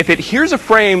 If it hears a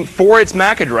frame for its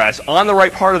MAC address on the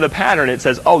right part of the pattern, it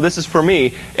says, oh, this is for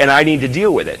me, and I need to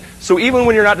deal with it. So even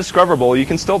when you're not discoverable, you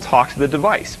can still talk to the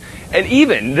device. And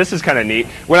even, this is kind of neat,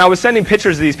 when I was sending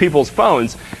pictures of these people's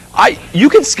phones, you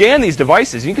can scan these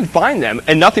devices, you can find them,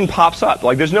 and nothing pops up.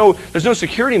 There's no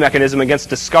security mechanism against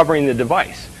discovering the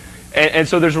device. And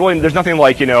so there's nothing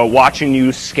like, watching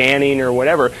you scanning or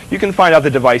whatever. You can find out the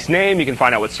device name, you can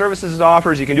find out what services it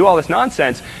offers, you can do all this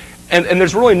nonsense. And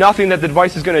there's really nothing that the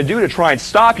device is going to do to try and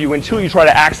stop you until you try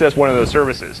to access one of those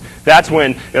services. That's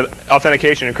when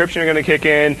authentication and encryption are going to kick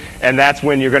in, and that's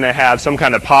when you're going to have some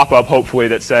kind of pop-up, hopefully,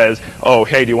 that says, oh,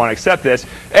 hey, do you want to accept this?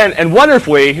 And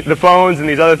wonderfully, the phones and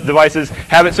these other devices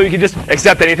have it so you can just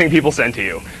accept anything people send to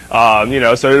you.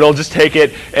 So it'll just take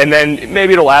it, and then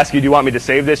maybe it'll ask you, do you want me to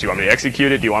save this? Do you want me to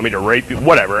execute it? Do you want me to rape you?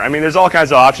 Whatever. There's all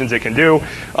kinds of options it can do.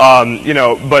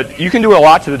 But you can do a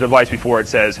lot to the device before it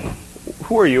says,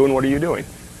 who are you and what are you doing?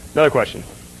 Another question.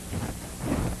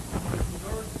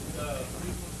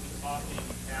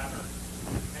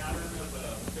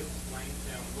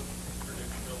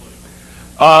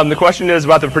 The question is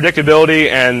about the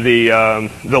predictability and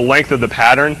the length of the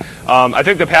pattern. I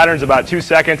think the pattern is about 2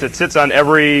 seconds. It sits on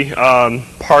every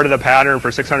part of the pattern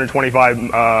for 625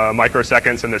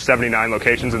 microseconds, and there's 79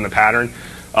 locations in the pattern.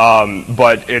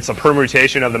 But it's a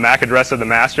permutation of the MAC address of the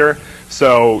master.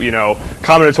 So,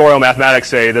 combinatorial mathematics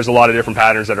say there's a lot of different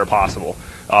patterns that are possible.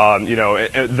 That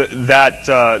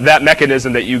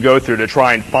mechanism that you go through to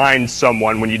try and find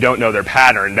someone when you don't know their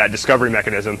pattern, that discovery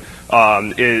mechanism,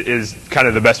 is kind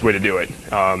of the best way to do it.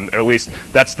 Or at least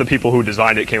that's the people who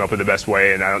designed it came up with the best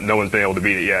way, and no one's been able to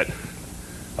beat it yet.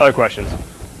 Other questions?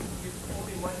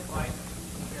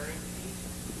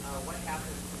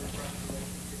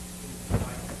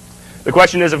 The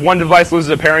question is, if one device loses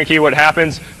a pairing key, what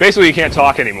happens? Basically, you can't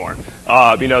talk anymore.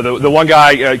 The one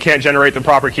guy can't generate the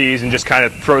proper keys and just kind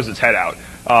of throws its head out.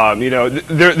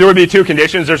 There would be 2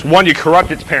 conditions. There's one, you corrupt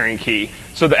its pairing key.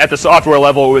 So that at the software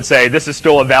level, it would say, this is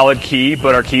still a valid key,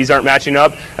 but our keys aren't matching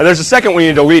up. And there's a second when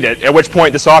you delete it, at which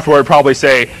point the software would probably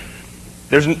say,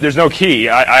 there's no key,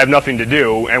 I have nothing to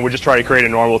do, and would just try to create a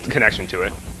normal connection to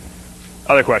it.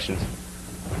 Other questions?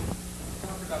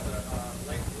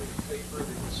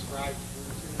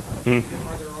 Are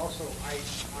there also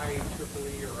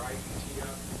IEEE or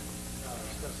IETF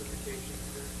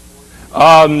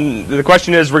specifications? The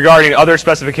question is regarding other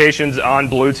specifications on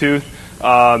Bluetooth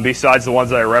besides the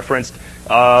ones that I referenced.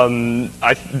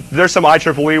 There's some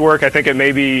IEEE work. I think it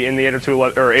may be in the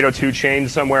 802 chain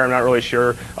somewhere. I'm not really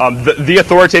sure. The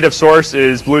authoritative source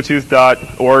is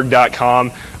bluetooth.org.com.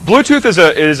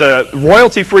 Bluetooth is a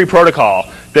royalty-free protocol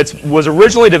that was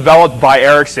originally developed by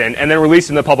Ericsson and then released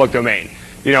in the public domain.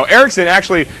 Ericsson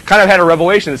actually kind of had a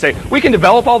revelation to say, we can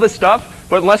develop all this stuff,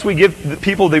 but unless we give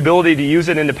people the ability to use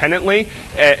it independently,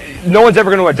 no one's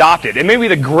ever going to adopt it. It may be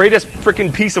the greatest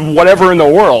freaking piece of whatever in the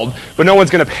world, but no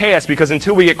one's going to pay us because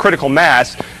until we get critical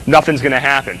mass, nothing's going to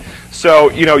happen.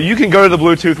 So, you can go to the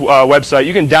Bluetooth website,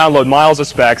 you can download miles of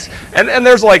specs, and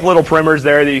there's like little primers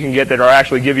there that you can get that are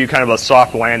actually give you kind of a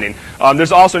soft landing.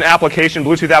 There's also an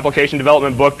Bluetooth application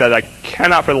development book that I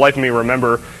cannot for the life of me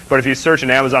remember, but if you search in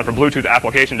Amazon for Bluetooth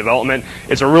application development,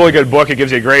 it's a really good book. It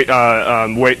gives you a great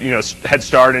head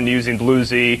start in using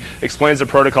BlueZ, explains the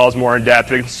protocols more in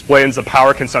depth, it explains the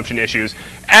power consumption issues.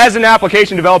 As an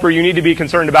application developer, you need to be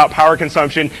concerned about power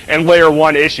consumption and layer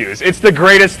 1 issues. It's the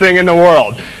greatest thing in the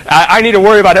world. I need to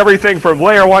worry about everything from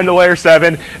layer 1 to layer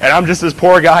 7, and I'm just this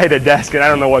poor guy at a desk, and I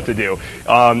don't know what to do.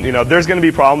 There's going to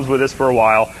be problems with this for a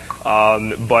while,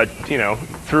 but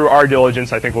through our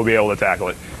diligence, I think we'll be able to tackle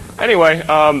it. Anyway,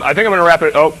 I think I'm going to wrap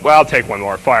it. Oh, well, I'll take one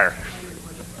more. Fire.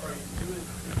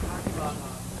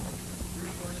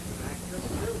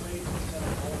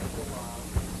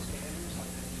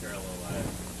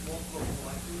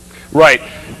 Right.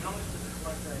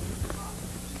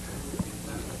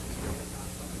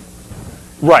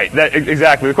 Right,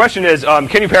 exactly. The question is,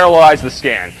 can you parallelize the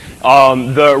scan?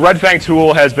 The Red Fang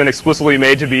tool has been explicitly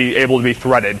made to be able to be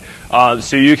threaded,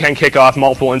 so you can kick off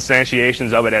multiple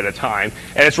instantiations of it at a time.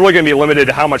 And it's really going to be limited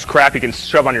to how much crap you can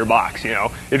shove on your box.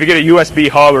 If you get a USB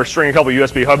hub or string a couple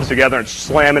USB hubs together and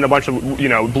slam in a bunch of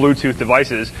Bluetooth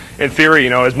devices, in theory,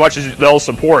 as much as they'll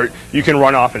support, you can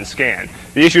run off and scan.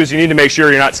 The issue is you need to make sure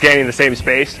you're not scanning the same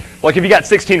space. Like if you got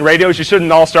 16 radios, you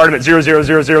shouldn't all start them at 00000,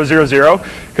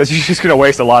 because you're just going to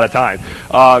waste a lot of time.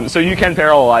 So you can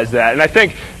parallelize that, and I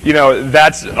think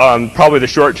that's probably the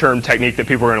short-term technique that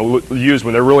people are going to use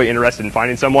when they're really interested in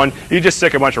finding someone. You just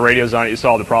stick a bunch of radios on it, you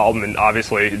solve the problem, and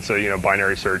obviously it's a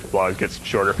binary search. Well, it gets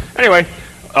shorter. Anyway,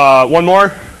 one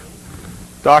more.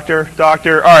 Doctor. All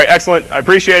right, excellent. I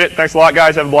appreciate it. Thanks a lot,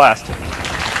 guys. Have a blast.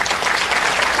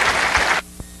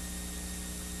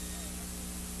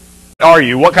 Are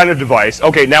you? What kind of device?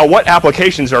 Okay, now what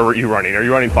applications are you running? Are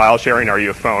you running file sharing? Are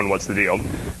you a phone? What's the deal?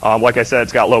 Like I said,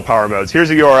 it's got low power modes. Here's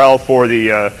a URL for the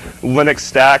Linux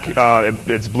stack.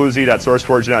 It's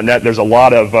bluez.sourceforge.net. There's a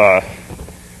lot of, I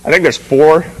think there's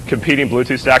 4 competing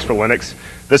Bluetooth stacks for Linux.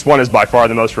 This one is by far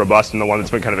the most robust and the one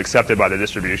that's been kind of accepted by the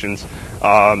distributions.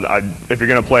 If you're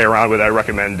going to play around with it, I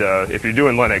recommend, if you're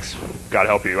doing Linux, God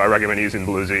help you, I recommend using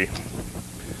BlueZ.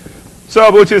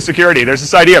 So Bluetooth security, there's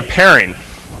this idea of pairing.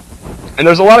 And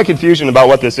there's a lot of confusion about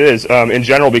what this is in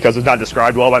general because it's not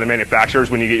described well by the manufacturers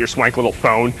when you get your swank little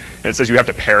phone and it says you have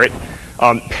to pair it.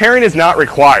 Pairing is not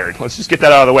required. Let's just get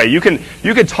that out of the way. You can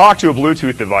talk to a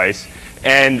Bluetooth device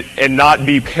and not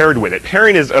be paired with it.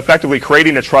 Pairing is effectively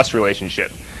creating a trust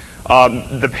relationship.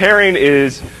 The pairing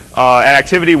is an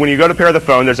activity when you go to pair the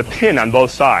phone, there's a pin on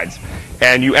both sides.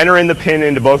 and you enter in the PIN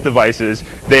into both devices.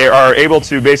 They are able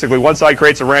to basically, one side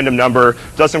creates a random number,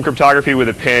 does some cryptography with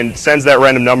a PIN, sends that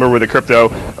random number with a crypto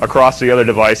across the other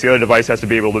device. The other device has to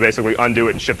be able to basically undo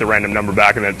it and ship the random number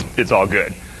back, and then it's all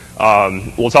good.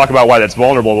 We'll talk about why that's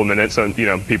vulnerable in a minute, so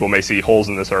people may see holes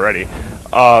in this already.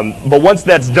 But once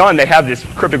that's done, they have this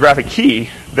cryptographic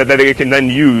key that they can then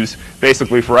use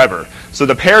basically forever. So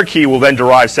the pair key will then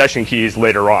derive session keys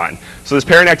later on. So this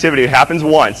pairing activity happens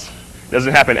once. It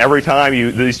doesn't happen every time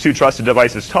these two trusted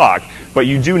devices talk, but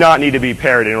you do not need to be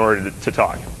paired in order to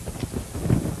talk.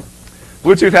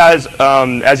 Bluetooth has,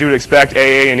 as you would expect,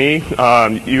 AA and E.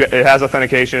 It has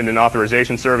authentication and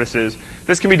authorization services.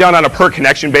 This can be done on a per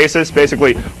connection basis,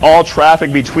 basically all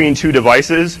traffic between two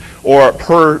devices or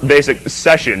per basic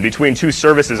session between two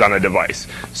services on a device.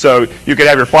 So you could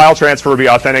have your file transfer be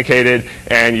authenticated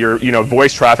and your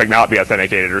voice traffic not be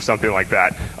authenticated or something like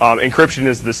that. Encryption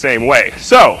is the same way.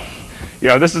 So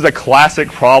this is a classic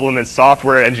problem in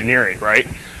software engineering, right?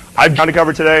 I've got to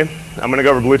cover today. I'm going to go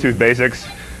over Bluetooth basics.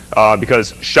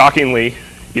 Because shockingly,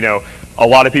 a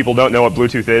lot of people don't know what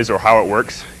Bluetooth is or how it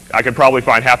works. I could probably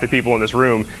find half the people in this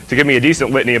room to give me a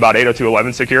decent litany about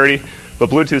 802.11 security, but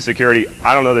Bluetooth security,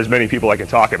 I don't know there's many people that can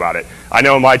talk about it. I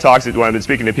know in my talks when I've been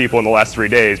speaking to people in the last 3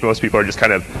 days, most people are just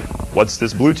kind of, what's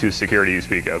this Bluetooth security you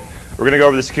speak of? We're going to go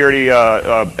over the security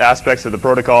aspects of the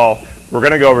protocol. We're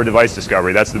going to go over device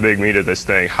discovery. That's the big meat of this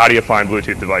thing. How do you find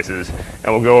Bluetooth devices?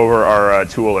 And we'll go over our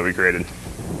tool that we created.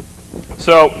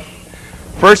 So,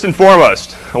 first and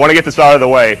foremost, I want to get this out of the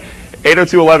way.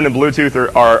 802.11 and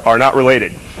Bluetooth are not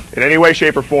related in any way,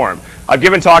 shape, or form. I've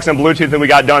given talks on Bluetooth and we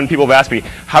got done. People have asked me,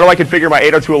 how do I configure my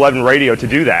 802.11 radio to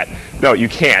do that? No, you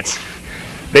can't.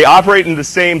 They operate in the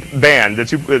same band. The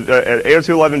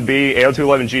 802.11b,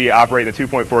 802.11g operate in the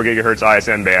 2.4 gigahertz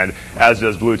ISM band, as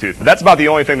does Bluetooth. But that's about the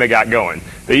only thing they got going.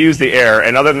 They use the air,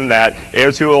 and other than that,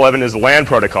 802.11 is a LAN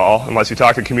protocol, unless you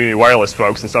talk to community wireless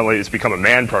folks, and suddenly it's become a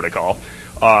MAN protocol.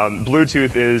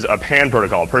 Bluetooth is a PAN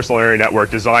protocol, personal area network,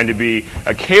 designed to be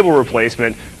a cable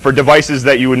replacement for devices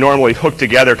that you would normally hook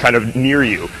together kind of near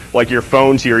you, like your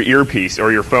phone to your earpiece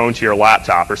or your phone to your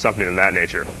laptop or something of that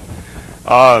nature.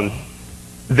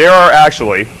 There are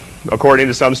actually, according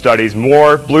to some studies,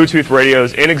 more Bluetooth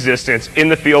radios in existence in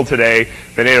the field today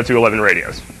than 802.11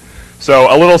 radios.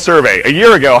 So a little survey. A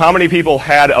year ago, how many people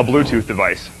had a Bluetooth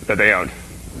device that they owned?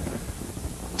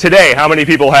 Today, how many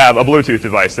people have a Bluetooth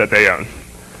device that they own?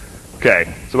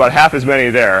 Okay, so about half as many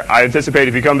there. I anticipate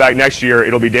if you come back next year,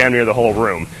 it'll be damn near the whole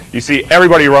room. You see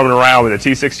everybody roaming around with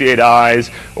the T68Is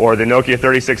or the Nokia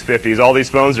 3650s. All these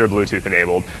phones are Bluetooth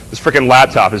enabled. This frickin'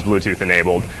 laptop is Bluetooth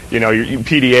enabled. Your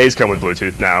PDAs come with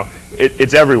Bluetooth now.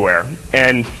 It's everywhere.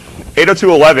 And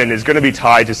 802.11 is going to be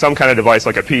tied to some kind of device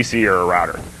like a PC or a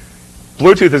router.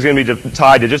 Bluetooth is going to be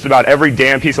tied to just about every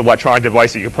damn piece of electronic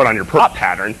device that you can put on your POP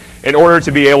pattern in order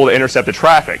to be able to intercept the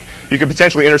traffic. You could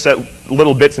potentially intercept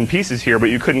little bits and pieces here,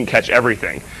 but you couldn't catch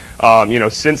everything.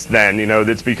 Since then,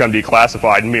 it's become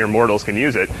declassified and mere mortals can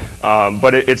use it.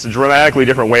 But it's a dramatically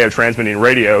different way of transmitting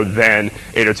radio than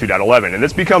 802.11. And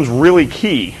this becomes really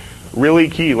key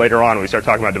later on when we start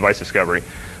talking about device discovery.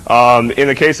 In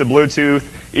the case of Bluetooth,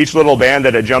 each little band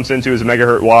that it jumps into is a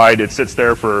megahertz wide. It sits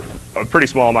there for a pretty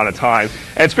small amount of time.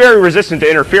 And it's very resistant to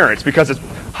interference because it's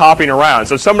hopping around.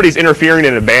 So if somebody's interfering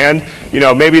in a band,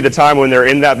 maybe the time when they're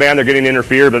in that band, they're getting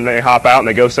interfered, but then they hop out and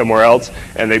they go somewhere else,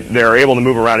 and they're able to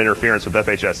move around interference with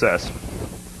FHSS.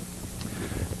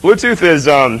 Bluetooth is,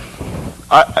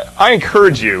 I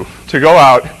encourage you to go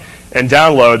out and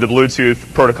download the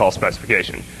Bluetooth protocol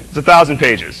specification. It's 1,000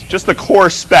 pages, just the core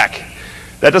spec.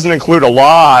 That doesn't include a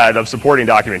lot of supporting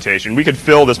documentation. We could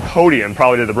fill this podium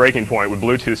probably to the breaking point with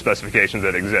Bluetooth specifications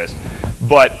that exist.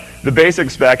 But the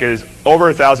basic spec is over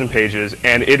 1,000 pages,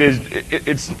 and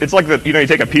it's like you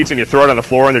take a pizza and you throw it on the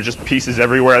floor and there's just pieces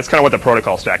everywhere. That's kind of what the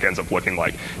protocol stack ends up looking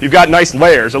like. You've got nice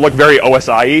layers that look very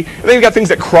OSI-y, and then you've got things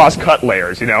that cross-cut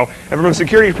layers, And from a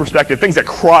security perspective, things that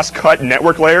cross-cut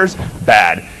network layers,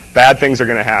 bad. Bad things are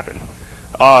going to happen.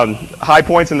 High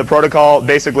points in the protocol,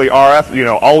 basically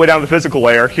RF, all the way down to the physical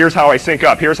layer. Here's how I sync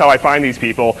up. Here's how I find these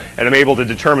people, and I'm able to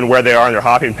determine where they are in their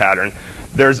hopping pattern.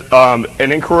 There's an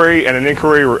inquiry and an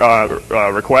inquiry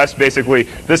request. Basically,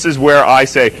 this is where I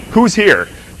say, who's here?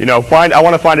 I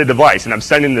want to find a device, and I'm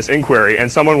sending this inquiry,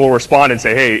 and someone will respond and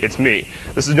say, hey, it's me.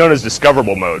 This is known as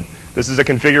discoverable mode. This is a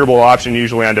configurable option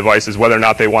usually on devices, whether or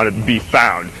not they want to be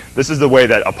found. This is the way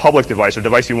that a public device or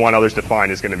device you want others to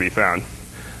find is going to be found.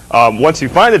 Once you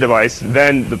find the device,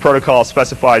 then the protocol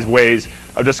specifies ways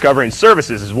of discovering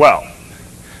services as well.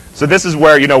 So this is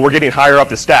where we're getting higher up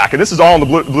the stack, and this is all in the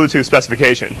Bluetooth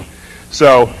specification.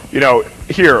 So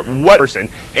here, what person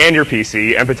and your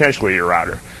PC and potentially your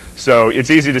router. So it's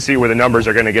easy to see where the numbers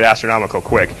are going to get astronomical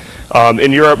quick.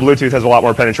 In Europe, Bluetooth has a lot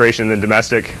more penetration than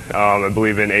domestic. I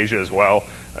believe in Asia as well.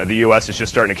 The US is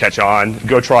just starting to catch on.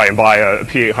 Go try and buy a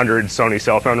P800 Sony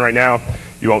cell phone right now.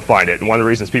 You won't find it. And one of the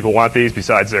reasons people want these,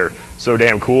 besides they're so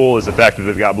damn cool, is the fact that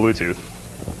they've got Bluetooth.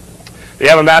 They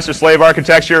have a master-slave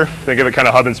architecture. Think of it kind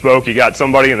of hub and spoke. You got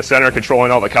somebody in the center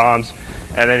controlling all the comms,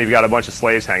 and then you've got a bunch of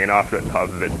slaves hanging off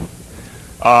of it.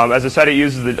 As I said, it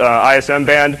uses the ISM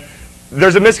band.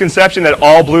 There's a misconception that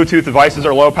all Bluetooth devices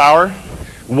are low power.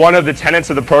 One of the tenets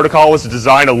of the protocol was to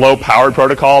design a low-powered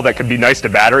protocol that could be nice to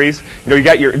batteries. You know, you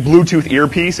got your Bluetooth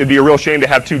earpiece. It'd be a real shame to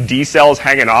have 2 D cells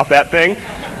hanging off that thing.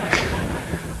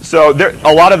 So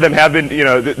a lot of them have been, you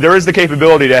know, there is the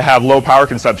capability to have low power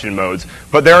consumption modes.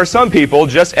 But there are some people,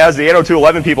 just as the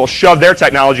 802.11 people shove their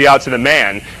technology out to the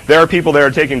man, there are people that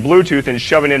are taking Bluetooth and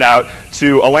shoving it out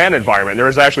to a LAN environment. There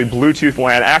is actually Bluetooth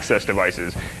LAN access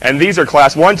devices. And these are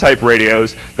class 1 type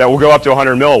radios that will go up to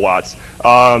 100 milliwatts.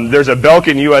 There's a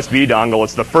Belkin USB dongle.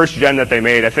 It's the first gen that they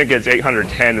made. I think it's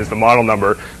 810 is the model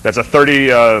number. That's a 30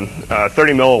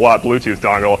 milliwatt Bluetooth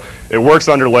dongle. It works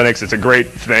under Linux. It's a great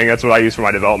thing. That's what I use for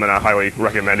my development. I highly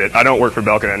recommend it. I don't work for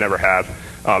Belkin. I never have.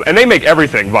 And they make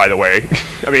everything, by the way.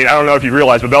 I mean, I don't know if you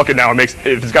realize, but Belkin now makes,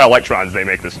 if it's got electrons, they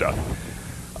make this stuff.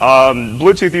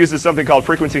 Bluetooth uses something called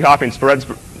frequency hopping spreads,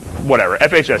 whatever,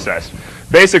 FHSS.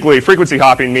 Basically, frequency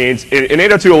hopping means in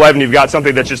 802.11 you've got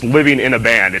something that's just living in a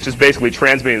band. It's just basically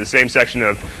transmitting the same section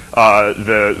of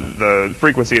the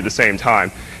frequency at the same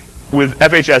time. With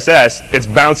FHSS, it's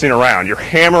bouncing around. You're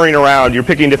hammering around, you're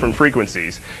picking different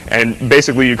frequencies. And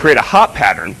basically you create a hop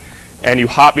pattern, and you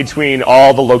hop between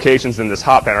all the locations in this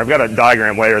hop pattern. I've got a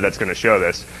diagram later that's going to show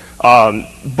this.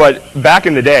 But back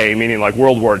in the day, meaning like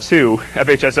World War II,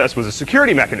 FHSS was a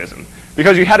security mechanism,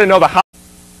 because you had to know the hop.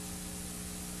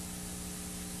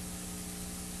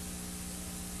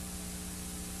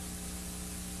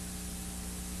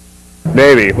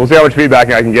 Maybe. We'll see how much feedback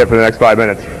I can get for the next 5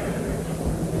 minutes.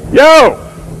 Yo!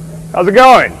 How's it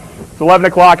going? It's 11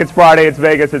 o'clock, it's Friday, it's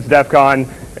Vegas, it's DEF CON,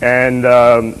 and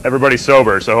everybody's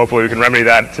sober, so hopefully we can remedy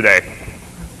that today.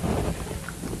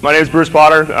 My name is Bruce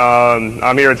Potter.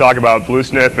 I'm here to talk about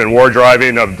BlueSniff and war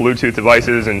driving of Bluetooth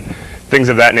devices and things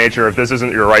of that nature. If this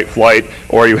isn't your right flight,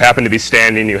 or you happen to be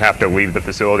standing, you have to leave the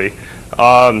facility.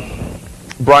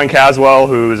 Brian Caswell,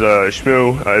 who's a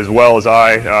schmoo, as well as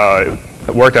I,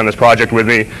 worked on this project with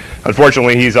me.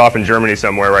 Unfortunately, he's off in Germany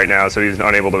somewhere right now, so he's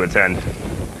unable to attend.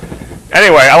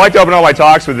 Anyway, I like to open all my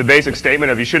talks with the basic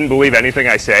statement of you shouldn't believe anything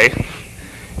I say.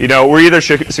 You know, we're either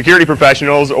security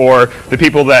professionals or the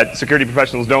people that security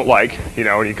professionals don't like, you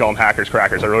know, and you call them hackers,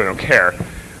 crackers, I really don't care.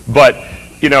 But,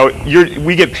 you know,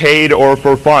 we get paid or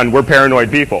for fun, we're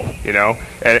paranoid people, you know,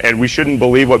 and we shouldn't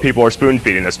believe what people are spoon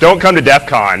feeding us. Don't come to DEF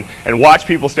CON and watch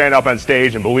people stand up on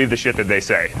stage and believe the shit that they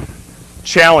say.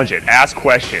 Challenge it, ask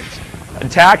questions,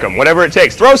 attack them, whatever it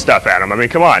takes. Throw stuff at them. I mean,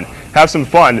 come on, have some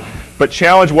fun, but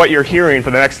challenge what you're hearing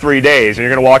for the next 3 days, and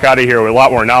you're going to walk out of here with a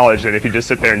lot more knowledge than if you just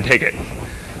sit there and take it.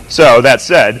 So, that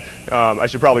said, I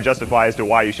should probably justify as to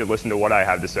why you should listen to what I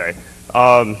have to say.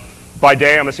 By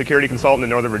day, I'm a security consultant in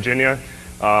Northern Virginia.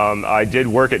 I did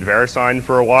work at VeriSign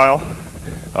for a while,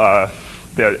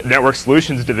 the Network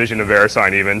Solutions division of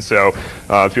VeriSign even, so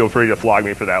feel free to flog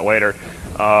me for that later.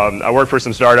 I worked for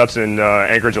some startups in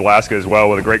Anchorage, Alaska as well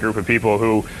with a great group of people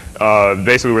who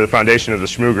basically were the foundation of the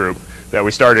Schmoo Group that we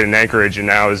started in Anchorage and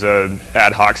now is an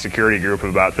ad hoc security group of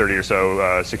about 30 or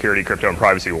so security, crypto, and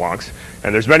privacy wonks.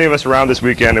 And there's many of us around this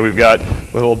weekend and we've got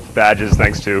little badges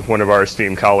thanks to one of our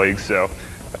esteemed colleagues. So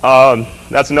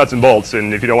that's the nuts and bolts,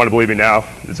 and if you don't want to believe me now,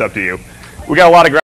 it's up to you. We got a lot of